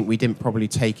 And I think we didn't probably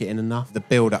take it in enough. The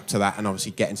build up to that and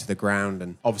obviously getting to the ground,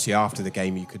 and obviously after the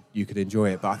game you could enjoy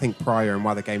it. But I think prior and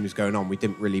while the game was going on, we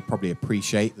didn't really probably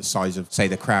appreciate the size of, say,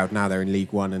 the crowd. Now they're in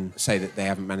League One, and say that they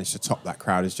haven't managed to top that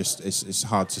crowd is just, it's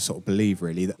hard to sort of believe,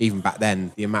 really, that even back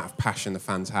then, the amount of passion the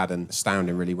fans had, and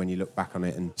astounding, really, when you look back on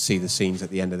it and see the scenes at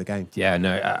the end of the game. Yeah,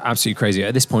 no, absolutely crazy.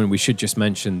 At this point, we should just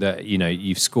mention that,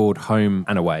 you've scored home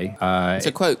and away.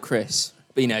 To quote Chris,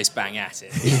 but it's bang at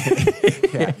it.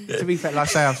 To be fair,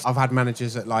 like I say, I've had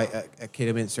managers at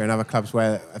Kidderminster and other clubs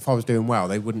where if I was doing well,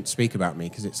 they wouldn't speak about me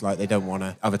because it's like they don't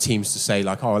want other teams to say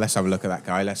like, oh, let's have a look at that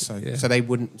guy. So they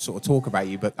wouldn't sort of talk about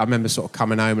you. But I remember sort of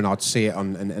coming home and I'd see it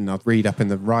and I'd read up in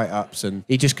the write-ups, and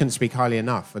he just couldn't speak highly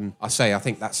enough. And I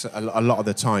think that's a lot of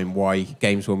the time why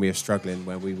games when we were struggling,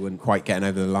 where we weren't quite getting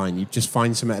over the line, you just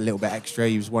find something a little bit extra.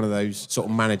 He was one of those sort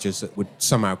of managers that would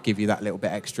somehow give you that little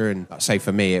bit extra. And like I say,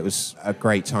 for me, it was a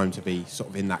great time to be sort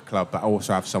of in that club, but I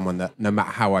also have someone that no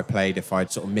matter how I played, if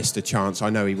I'd sort of missed a chance,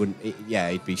 I know he wouldn't,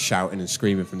 he'd be shouting and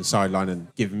screaming from the sideline and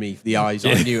giving me the eyes.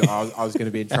 I knew I was going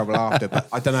to be in trouble after, but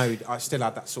I don't know, I still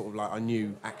had that sort of like, I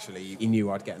knew actually he knew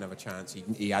I'd get another chance.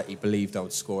 He believed I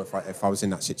would score if I was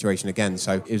in that situation again,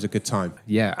 so it was a good time.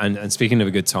 Yeah, and speaking of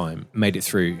a good time, made it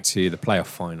through to the playoff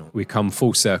final. We come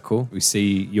full circle. We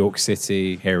see York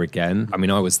City here again. I mean,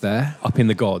 I was there, up in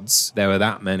the gods. There were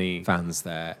that many fans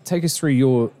there. Take us through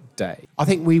your day. I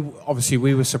think we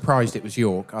were surprised it was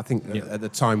York. I think at the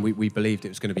time we believed it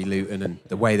was going to be Luton, and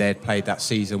the way they had played that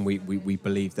season, we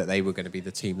believed that they were going to be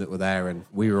the team that were there, and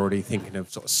we were already thinking of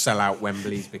sort of sell out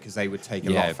Wembleys because they would take a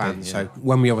lot of fans. So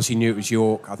when we obviously knew it was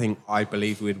York, I think I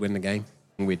believed we'd win the game.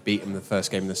 We'd beat them the first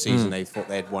game of the season. They thought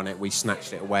they had won it. We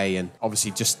snatched it away. And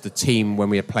obviously just the team, when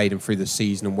we had played them through the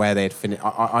season and where they had finished,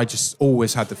 I just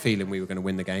always had the feeling we were going to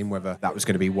win the game, whether that was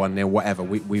going to be 1-0, whatever.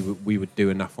 We would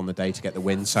do enough on the day to get the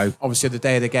win. So obviously the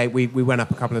day of the game, we went up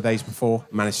a couple of days before,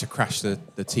 managed to crash the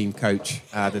team coach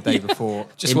the day before.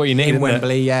 Just what you need in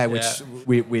Wembley, which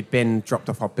we'd been dropped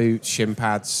off our boots, shin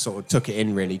pads, sort of took it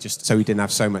in really, just so we didn't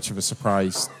have so much of a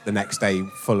surprise the next day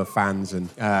full of fans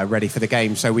and ready for the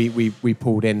game. So we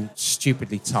pulled in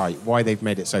stupidly tight. Why they've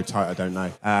made it so tight, I don't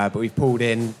know. But we've pulled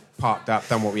in, parked up,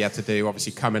 done what we had to do.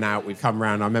 Obviously coming out, we've come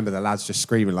round. I remember the lads just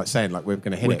screaming, like saying, like, we're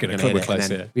going to hit it. We're close,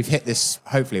 and then we've hit this,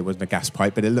 hopefully it wasn't a gas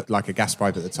pipe, but it looked like a gas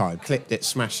pipe at the time. Clipped it,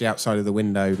 smashed the outside of the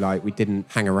window. Like, we didn't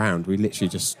hang around. We literally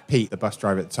just, Pete, the bus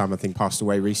driver at the time, I think passed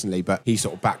away recently, but he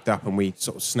sort of backed up and we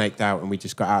sort of snaked out and we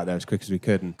just got out of there as quick as we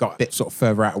could and got a bit sort of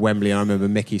further out of Wembley. And I remember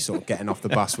Mickey sort of getting off the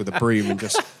bus with a broom and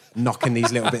just knocking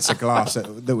these little bits of glass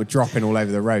that were dropping all over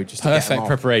the road just to get them off.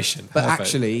 Preparation. But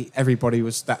actually, everybody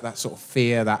was that sort of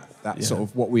fear, that that sort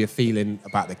of what we were feeling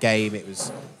about the game.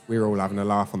 We were all having a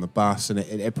laugh on the bus, and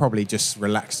it probably just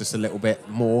relaxed us a little bit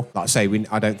more. Like I say,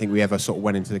 I don't think we ever sort of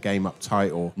went into the game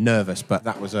uptight or nervous, but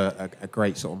that was a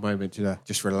great sort of moment to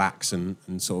just relax and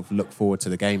sort of look forward to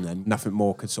the game then. Nothing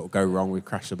more could sort of go wrong. We've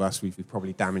crashed the bus, we've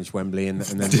probably damaged Wembley, and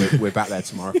then we're back there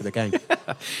tomorrow for the game.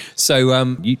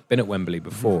 So you've been at Wembley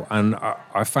before, and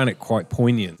I found it quite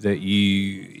poignant that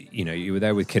you were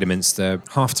there with Kidderminster.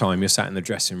 Half-time, you're sat in the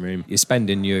dressing room, you're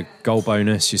spending your goal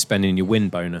bonus, you're spending your win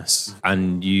bonus,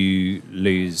 and you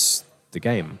lose the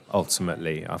game,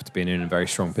 ultimately, after being in a very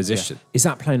strong position. Yeah. Is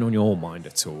that playing on your mind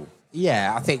at all?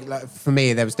 Yeah, I think for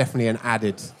me there was definitely an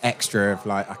added extra of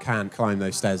I can't climb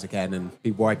those stairs again and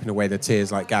be wiping away the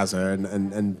tears like Gaza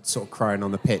and sort of crying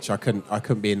on the pitch. I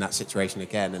couldn't be in that situation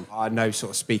again. And I know,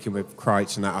 sort of speaking with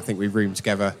Kreitz and that, I think we roomed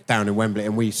together down in Wembley,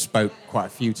 and we spoke quite a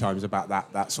few times about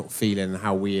that sort of feeling and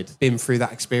how we had been through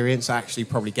that experience. It actually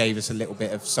probably gave us a little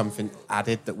bit of something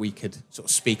added that we could sort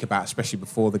of speak about, especially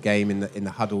before the game in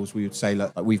the huddles. We would say,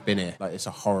 look, we've been here. It's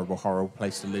a horrible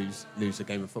place to lose a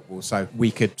game of football. So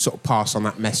we could sort of pass on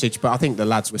that message, but I think the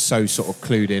lads were so sort of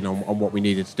clued in on what we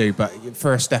needed to do. But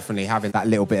for us, definitely having that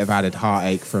little bit of added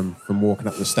heartache from walking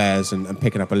up the stairs and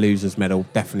picking up a loser's medal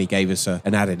definitely gave us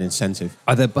an added incentive.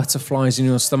 Are there butterflies in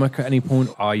your stomach at any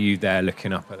point? Are you there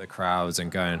looking up at the crowds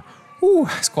and going, ooh,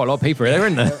 there's quite a lot of people there,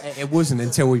 isn't there? It wasn't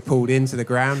until we pulled into the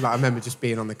ground. I remember just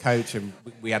being on the coach, and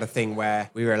we had a thing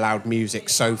where we were allowed music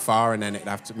so far, and then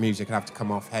music would have to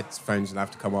come off, headphones would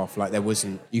have to come off. There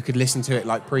wasn't. You could listen to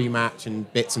it pre-match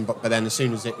and bits, but then as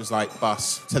soon as it was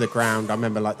bus to the ground, I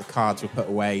remember the cards were put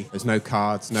away. There's no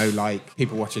cards, no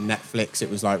people watching Netflix.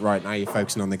 It was right now you're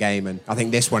focusing on the game. And I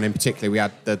think this one in particular, we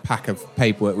had the pack of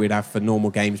paperwork we'd have for normal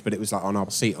games, but it was on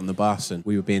our seat on the bus, and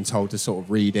we were being told to sort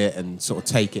of read it and sort of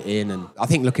take it in. And I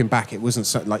think looking back, it wasn't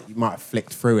so you might have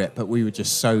flicked through it, but we were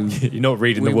just so you're not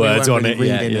reading the words on it.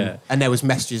 Yeah. And there was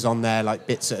messages on there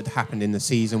bits that had happened in the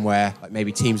season where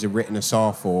maybe teams had written us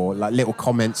off, or little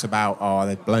comments about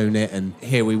they'd blown it, and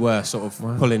here we were sort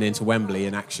of pulling into Wembley,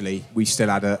 and actually we still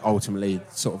had ultimately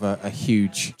sort of a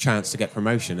huge chance to get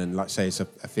promotion. And like I say, it's a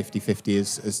 50-50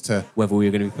 as to whether we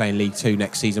were going to be playing League 2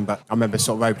 next season. But I remember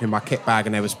sort of opening my kit bag,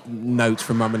 and there was notes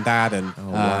from mum and dad, and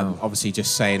obviously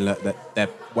just saying, look, that they're,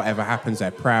 whatever happens,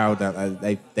 they're proud,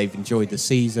 they've enjoyed the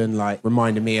season,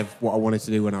 reminding me of what I wanted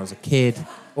to do when I was a kid.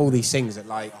 All these things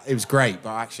that it was great,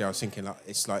 but actually I was thinking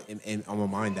it's on my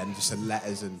mind then, just the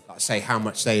letters and say how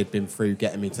much they had been through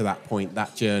getting me to that point,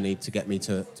 that journey to get me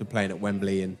to playing at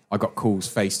Wembley. And I got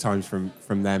calls, FaceTimes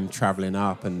from them travelling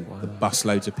up, and the bus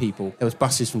loads of people. There was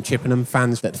buses from Chippenham,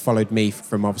 fans that followed me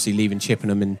from obviously leaving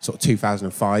Chippenham in sort of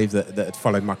 2005 that had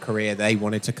followed my career. They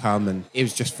wanted to come, and it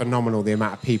was just phenomenal the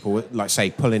amount of people.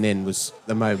 Pulling in was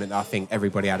the moment I think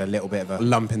everybody had a little bit of a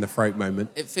lump in the throat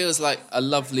moment. It feels like a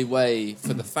lovely way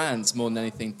for the fans more than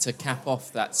anything to cap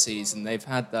off that season. They've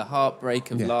had the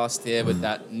heartbreak of last year with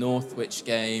that Northwich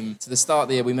game. To the start of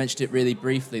the year, we mentioned it really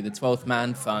briefly, the 12th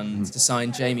Man Fund to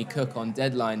sign Jamie Cook on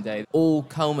deadline day, all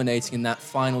culminating in that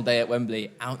final day at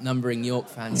Wembley, outnumbering York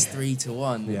fans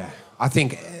 3-1. Yeah. I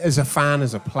think as a fan,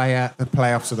 as a player, the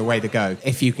playoffs are the way to go.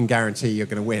 If you can guarantee you're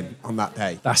going to win on that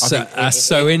day. That's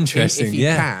so interesting. If you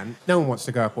can, no one wants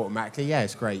to go up automatically. Yeah,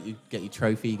 it's great. You get your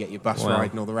trophy, you get your bus ride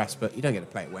and all the rest, but you don't get to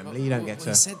play at Wembley. You don't get to...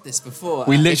 We said this before.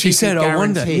 We literally said, I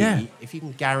wonder. Yeah. If you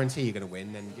can guarantee you're going to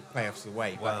win, then your playoffs are the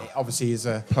way. Wow. But obviously, as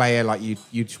a player,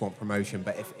 you just want promotion.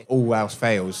 But if all else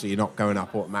fails, so you're not going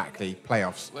up automatically,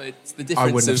 playoffs, well, it's the difference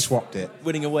I wouldn't have swapped it.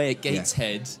 Winning away at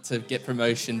Gateshead to get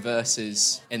promotion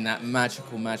versus in that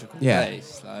magical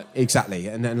place. Exactly.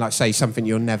 And then, say, something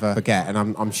you'll never forget. And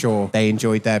I'm sure they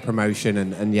enjoyed their promotion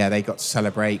and they got to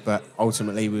celebrate. But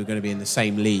ultimately, we were going to be in the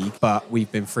same league. But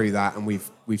we've been through that, and we've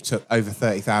took over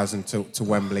 30,000 to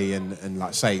Wembley and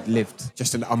lived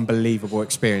just an unbelievable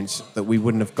experience that we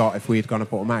wouldn't have got if we had gone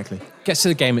up automatically. Gets to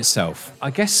the game itself. I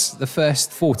guess the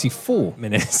first 44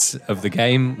 minutes of the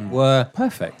game were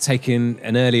perfect. Taking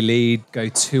an early lead, go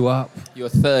 2 up. Your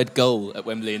third goal at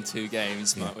Wembley in 2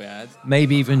 games, might we add.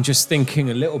 Maybe even just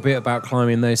thinking a little bit about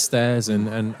climbing those stairs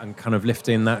and kind of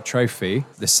lifting that trophy.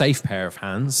 The safe pair of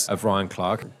hands of Ryan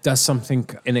Clark does something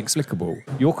inexplicable.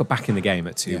 York are back in the game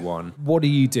at 2-1. Yeah. What are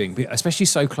you doing, especially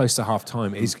so close to half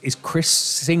time? Is Chris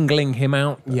singling him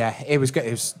out? Yeah, it was good.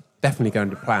 It was definitely going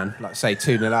to plan. Like I say,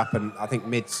 2-0 up, and I think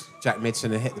Mids Jack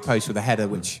Midson had hit the post with a header,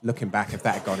 which, looking back, if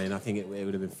that had gone in, I think it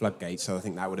would have been floodgates. So I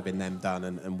think that would have been them done,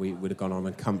 and we would have gone on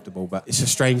uncomfortable. But it's a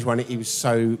strange one. He was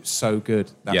so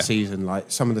good that season. Like,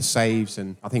 some of the saves,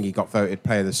 and I think he got voted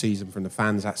player of the season from the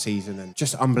fans that season, and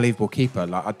just unbelievable keeper.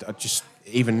 Like, I just...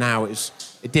 Even now, it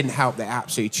didn't help that it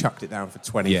absolutely chucked it down for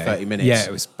 20, 30 minutes. Yeah,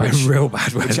 it was real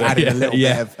bad. Which added a little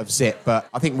bit of zip. But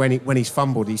I think when he's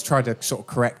fumbled, he's tried to sort of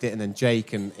correct it, and then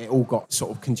Jake, and it all got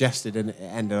sort of congested, and it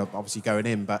ended up obviously going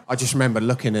in. But I just remember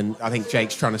looking, and I think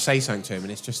Jake's trying to say something to him,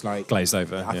 and it's just like... glazed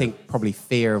over. I think probably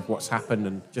fear of what's happened,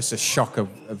 and just a shock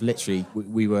of literally,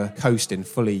 we were coasting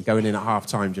fully, going in at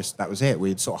half-time, just that was it.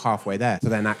 We were sort of halfway there. So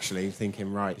then actually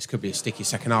thinking, right, this could be a sticky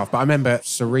second half. But I remember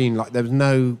serene, like there was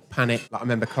no panic. Like I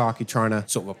remember Clarkey trying to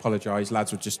sort of apologise.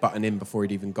 Lads were just butting in before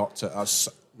he'd even got to us.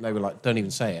 They were like, don't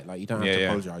even say it. Like, you don't have to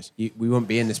apologise. We wouldn't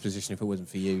be in this position if it wasn't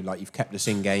for you. Like, you've kept us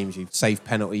in games, you've saved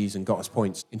penalties and got us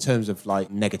points. In terms of, like,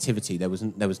 negativity, there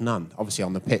was none. Obviously,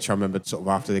 on the pitch, I remember sort of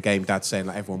after the game, Dad saying,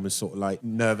 like, everyone was sort of, like,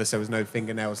 nervous. There was no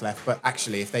fingernails left. But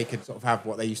actually, if they could sort of have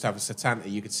what they used to have as Satanta,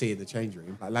 you could see in the change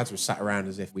room. Like, lads were sat around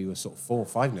as if we were sort of 4 or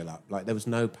 5-0 up. Like, there was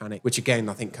no panic, which, again,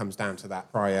 I think comes down to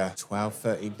that prior 12,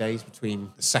 13 days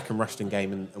between the second Rushden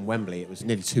game and Wembley. It was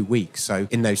nearly 2 weeks. So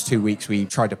in those 2 weeks, we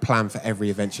tried to plan for every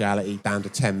eventuality, down to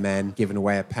 10 men, giving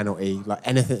away a penalty, like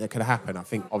anything that could happen. I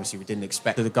think obviously we didn't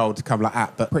expect the goal to come like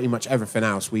that, but pretty much everything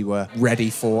else we were ready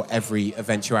for every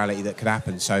eventuality that could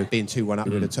happen. So being 2-1 up,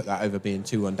 we would have took that over being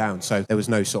 2-1 down. So there was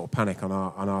no sort of panic on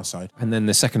our side. And then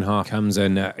the second half comes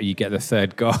and you get the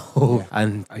third goal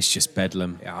and it's just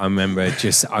bedlam. I remember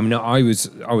I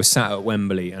was sat at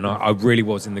Wembley and I really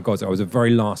was in the gods. I was a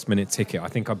very last minute ticket. I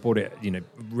think I bought it,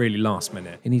 really last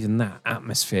minute. And even that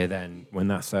atmosphere then, when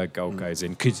that third goal goes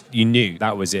in, because you knew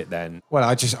that was it then. Well,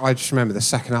 I just remember the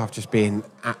second half just being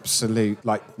absolute,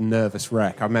 like, nervous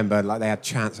wreck. I remember, like, they had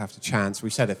chance after chance. We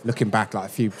said, if looking back, like, a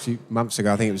few months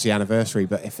ago, I think it was the anniversary,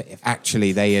 but if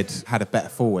actually they had a better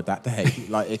forward that day,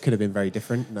 like, it could have been very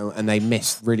different. And they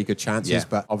missed really good chances. Yeah.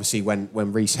 But obviously when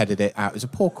Reece headed it out, it was a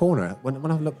poor corner.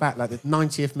 When I look back, like, the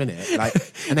 90th minute, like,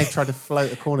 and they tried to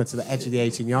float a corner to the edge of the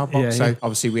 18-yard box. So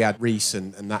obviously we had Reece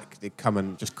and that they'd come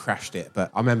and just crashed it.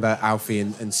 But I remember Alfie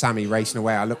and Sammy racing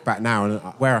away. I look back now and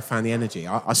where I found the energy,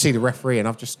 I see the referee and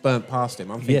I've just burnt past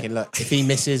him. I'm thinking, look, if he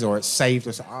misses or it's saved,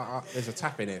 there's a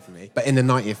tap in here for me. But in the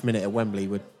 90th minute at Wembley,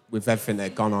 with everything that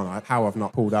had gone on, how I've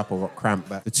not pulled up or got cramped,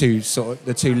 but the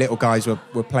two little guys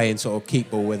were playing sort of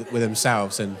keep ball with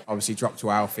themselves, and obviously dropped to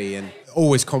Alfie and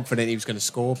always confident he was going to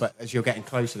score, but as you're getting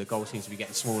closer, the goal seems to be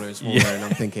getting smaller and smaller, and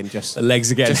I'm thinking just... The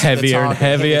legs are getting heavier and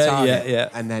heavier. Yeah.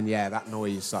 And then, that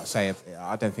noise, like I say,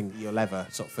 I don't think you'll ever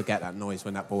sort of forget that noise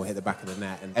when that ball hit the back of the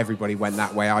net, and everybody went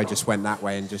that way, I just went that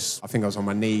way, and I think I was on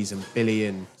my knees, and Billy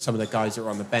and some of the guys that were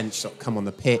on the bench sort of come on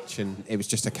the pitch, and it was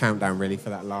just a countdown really for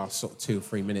that last sort of 2 or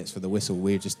 3 minutes for the whistle.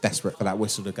 We were just desperate for that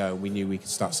whistle to go, and we knew we could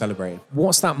start celebrating.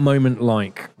 What's that moment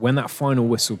like when that final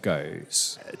whistle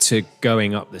goes to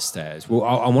going up the stairs? Well,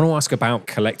 I want to ask about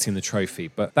collecting the trophy,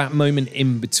 but that moment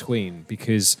in between,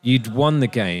 because you'd won the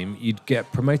game, you'd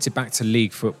get promoted back to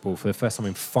league football for the first time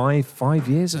in five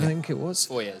years, I think it was.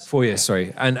 4 years. 4 years,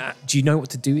 sorry. And do you know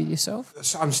what to do with yourself?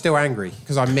 So I'm still angry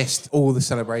because I missed all the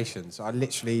celebrations.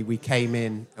 We came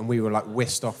in and we were like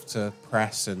whisked off to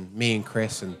press, and me and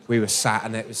Chris, and we were sat,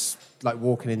 and it was like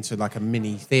walking into like a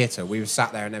mini theatre. We were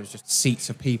sat there and there was just seats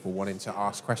of people wanting to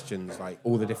ask questions, like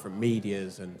all the different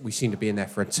medias, and we seemed to be in there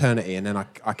for eternity. And then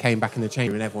I came back in the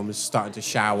chamber and everyone was starting to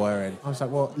shower, and I was like,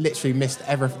 well, literally missed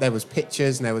everything. There was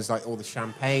pictures and there was like all the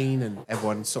champagne and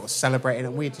everyone sort of celebrating,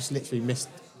 and we just literally missed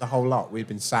the whole lot. We'd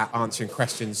been sat answering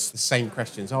questions, the same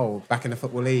questions. Oh, back in the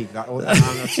Football League. Like, all that. And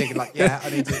I was thinking, like, I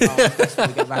need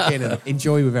to get back in and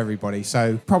enjoy with everybody.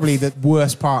 So probably the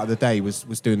worst part of the day was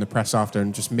doing the press after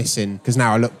and just missing, because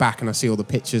now I look back and I see all the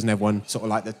pictures and everyone sort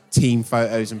of like the team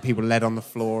photos and people led on the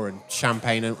floor and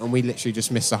champagne, and we literally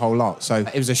just missed the whole lot. So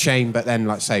it was a shame, but then,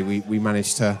 like I say, we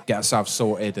managed to get ourselves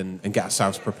sorted and get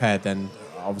ourselves prepared then,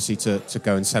 obviously, to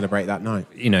go and celebrate that night.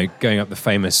 Going up the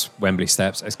famous Wembley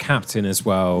steps as captain as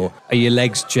well. Are your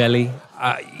legs jelly?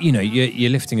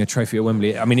 You're lifting a trophy at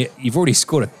Wembley. I mean, you've already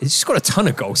scored a ton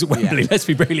of goals at Wembley, let's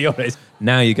be really honest.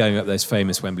 Now you're going up those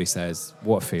famous Wembley stairs.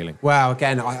 What a feeling. Well,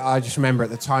 again, I just remember at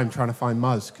the time trying to find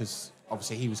Muzz, because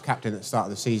obviously he was captain at the start of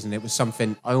the season. It was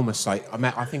something I almost like,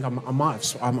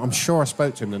 I'm sure I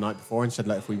spoke to him the night before and said,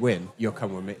 like, if we win, you'll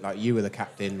come with me. Like, you were the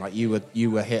captain, like you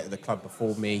were here at the club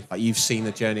before me, like you've seen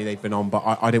the journey they've been on, but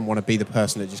I didn't want to be the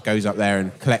person that just goes up there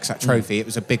and collects that trophy. It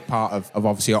was a big part of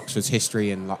obviously Oxford's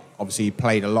history, and like obviously he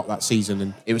played a lot that season,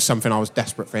 and it was something I was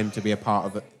desperate for him to be a part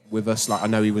of with us. Like I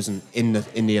know he wasn't in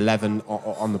the 11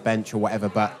 or on the bench or whatever,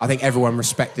 but I think everyone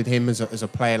respected him as a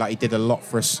player. Like he did a lot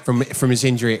for us from his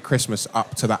injury at Christmas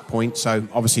up to that point. So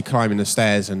obviously climbing the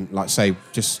stairs and like say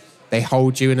just they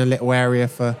hold you in a little area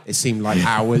for it seemed like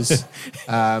hours.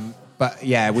 But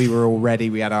yeah, we were all ready.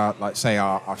 We had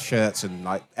our shirts and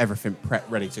like everything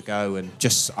prepped, ready to go. And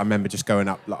I remember just going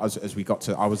up like, as we got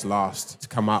to. I was last to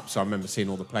come up, so I remember seeing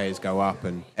all the players go up.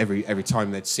 And every time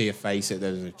they'd see a face,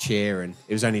 there was a cheer. And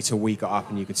it was only till we got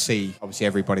up and you could see obviously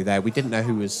everybody there. We didn't know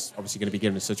who was obviously going to be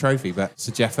giving us the trophy, but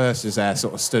Sir Jeff Hurst is there,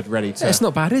 sort of stood ready to. It's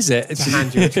not bad, is it? To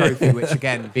hand you a trophy, which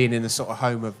again, being in the sort of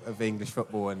home of English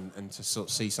football and to sort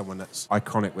of see someone that's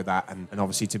iconic with that, and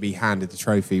obviously to be handed the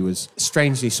trophy was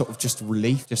strangely sort of just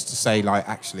relief, just to say like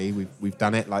actually we've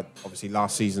done it. Like obviously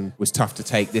last season was tough to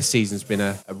take. This season's been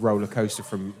a roller coaster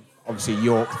from obviously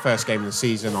York, the first game of the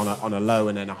season on a low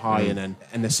and then a high, and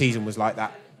the season was like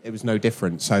that. It was no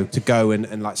different. So to go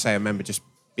and like say I remember just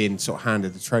being sort of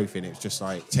handed the trophy and it was just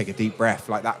like take a deep breath,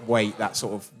 like that weight, that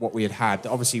sort of what we had.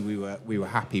 Obviously we were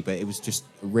happy, but it was just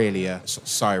really a sort of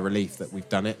sigh of relief that we've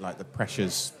done it. Like the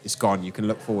pressure's it's gone. You can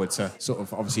look forward to sort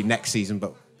of obviously next season,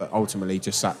 but ultimately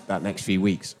just that next few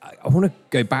weeks. I want to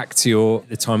go back to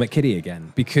the time at Kiddie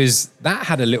again, because that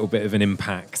had a little bit of an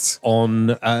impact on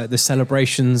the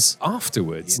celebrations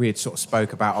afterwards. We had sort of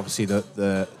spoke about obviously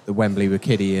the Wembley with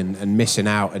Kiddie and missing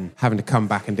out and having to come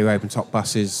back and do open top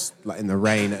buses like in the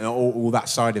rain and all that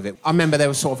side of it. I remember there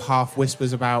was sort of half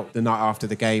whispers about the night after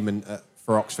the game and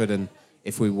for Oxford, and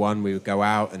if we won, we would go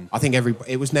out. And I think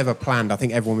it was never planned. I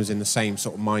think everyone was in the same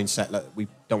sort of mindset that we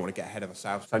don't want to get ahead of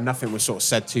ourselves. So nothing was sort of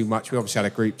said too much. We obviously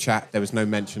had a group chat. There was no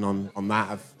mention on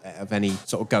that of any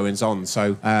sort of goings on.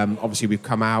 So obviously we've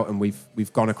come out and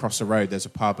we've gone across the road. There's a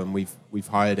pub and we've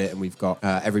hired it and we've got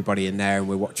everybody in there and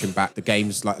we're watching back the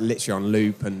games like literally on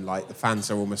loop, and like the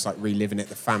fans are almost like reliving it,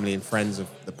 the family and friends of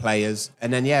the players.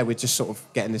 And then yeah, we're just sort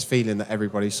of getting this feeling that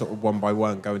everybody's sort of one by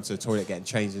one going to the toilet, getting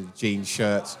changed into jeans,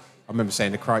 shirts. I remember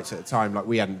saying to Kreitz at the time, like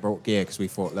we hadn't brought gear because we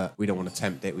thought, look, we don't want to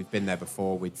tempt it. We've been there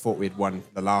before. We thought we'd won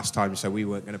the last time, so we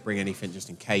weren't going to bring anything just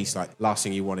in case. Like last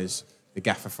thing you want is the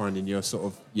gaffer finding your sort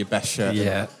of your best shirt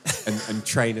and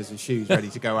trainers and shoes ready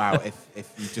to go out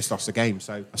if you just lost the game.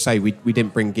 So I say we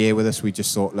didn't bring gear with us. We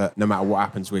just thought, look, no matter what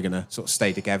happens, we're going to sort of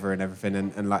stay together and everything.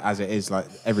 And like as it is, like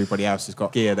everybody else has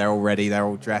got gear. They're all ready. They're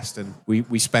all dressed. And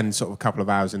we spend sort of a couple of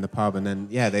hours in the pub, and then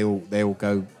yeah, they all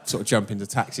go sort of jump into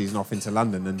taxis and off into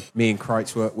London. And me and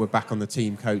Kreitz were back on the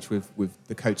team coach with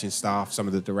the coaching staff, some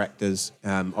of the directors.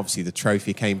 Obviously the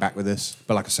trophy came back with us.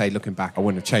 But like I say, looking back, I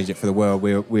wouldn't have changed it for the world.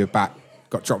 We were back.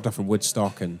 Got dropped off in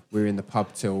Woodstock and we were in the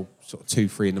pub till sort of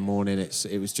 2-3 in the morning.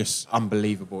 It was just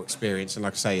unbelievable experience. And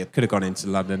like I say, it could have gone into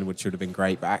London, which would have been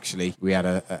great. But actually, we had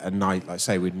a night, like I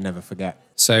say, we'd never forget.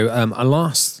 So a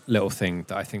last little thing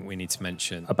that I think we need to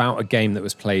mention about a game that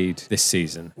was played this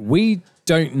season. We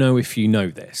don't know if you know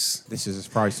this. This is a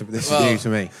surprise. This is new to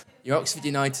me. You're Oxford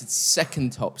United's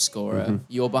second top scorer. Mm-hmm.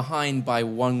 You're behind by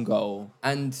 1 goal.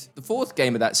 And the fourth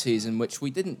game of that season, which we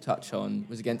didn't touch on,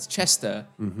 was against Chester.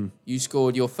 Mm-hmm. You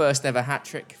scored your first ever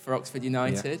hat-trick for Oxford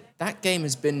United. Yeah. That game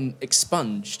has been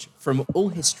expunged from all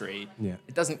history. Yeah.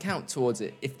 It doesn't count towards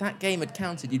it. If that game had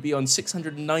counted, you'd be on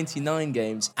 699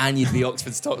 games and you'd be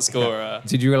Oxford's top scorer.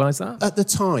 Did you realise that? At the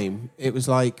time, it was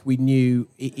like we knew,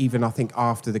 even I think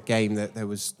after the game, that there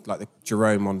was like the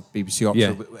Jerome on BBC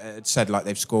Oxford had said like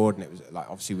they've scored, and it was like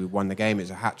obviously we won the game, it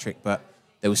was a hat-trick, but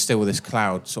there was still this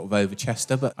cloud sort of over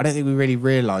Chester. But I don't think we really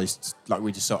realised, like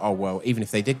we just thought, oh well, even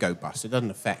if they did go bust, it doesn't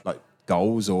affect like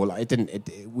goals or like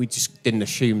we just didn't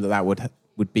assume that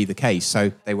would be the case.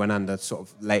 So they went under sort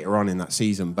of later on in that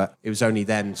season, but it was only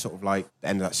then sort of like the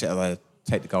end of that set, they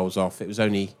take the goals off. It was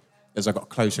only as I got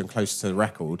closer and closer to the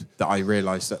record that I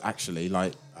realised that actually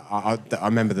like I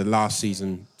remember the last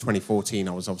season, 2014,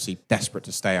 I was obviously desperate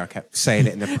to stay. I kept saying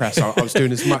it in the press. I was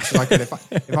doing as much as I could.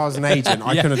 If I was an agent,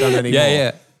 I couldn't have done any more.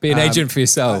 Yeah. Be an agent for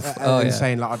yourself. And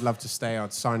saying like I'd love to stay,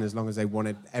 I'd sign as long as they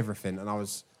wanted everything. And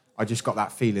I just got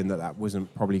that feeling that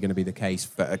wasn't probably going to be the case.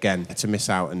 But again, to miss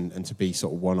out and to be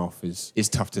sort of one-off is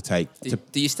tough to take.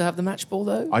 Do you still have the match ball,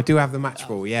 though? I do have the match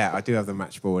ball, yeah. I do have the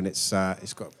match ball, and it's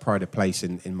got pride of place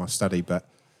in my study. But,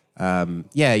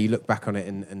 you look back on it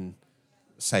and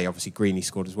say, obviously, Greeny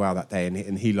scored as well that day,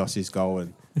 and he lost his goal.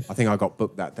 And I think I got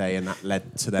booked that day, and that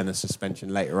led to then a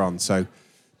suspension later on. So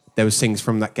there was things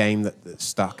from that game that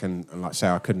stuck, and like I say,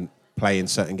 I couldn't play in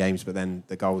certain games, but then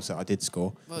the goals that I did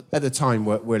score at the time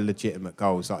were legitimate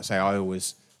goals. Like I say, I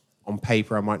always, on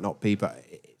paper, I might not be, but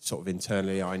sort of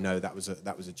internally, I know that was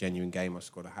a genuine game. I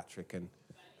scored a hat-trick,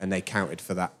 and they counted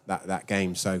for that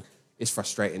game. So it's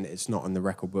frustrating that it's not in the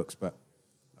record books, but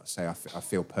like I say, I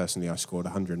feel personally I scored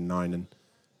 109,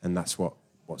 and that's what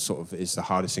sort of is the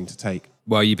hardest thing to take.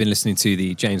 Well, you've been listening to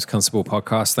the James Constable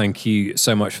Podcast. Thank you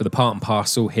so much for the part and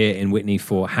parcel here in Witney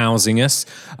for housing us.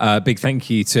 Big thank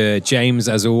you to James,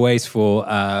 as always, for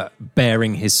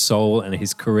bearing his soul and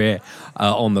his career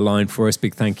on the line for us.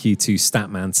 Big thank you to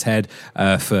Statman Ted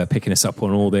for picking us up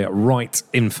on all the right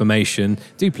information.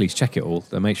 Do please check it all.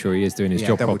 Make sure he is doing his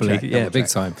job properly. Big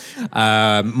time.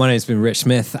 My name's been Rich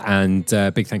Smith, and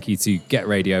big thank you to Get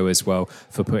Radio as well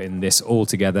for putting this all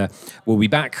together. We'll be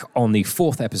back on the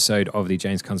 4th episode of the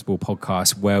James Constable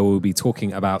Podcast, where we'll be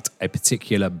talking about a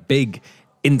particular big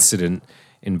incident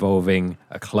involving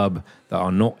a club that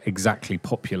are not exactly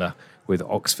popular with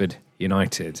Oxford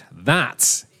United.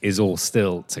 That is all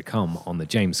still to come on the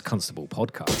James Constable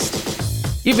Podcast.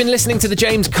 You've been listening to the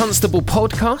James Constable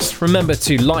Podcast. Remember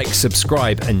to like,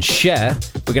 subscribe and share.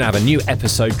 We're going to have a new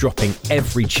episode dropping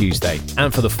every Tuesday.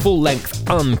 And for the full-length,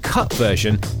 uncut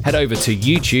version, head over to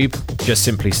YouTube. Just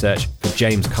simply search for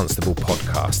James Constable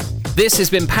Podcast. This has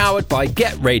been powered by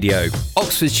Get Radio,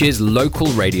 Oxfordshire's local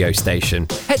radio station.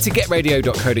 Head to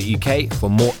getradio.co.uk for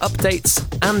more updates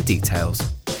and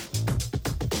details.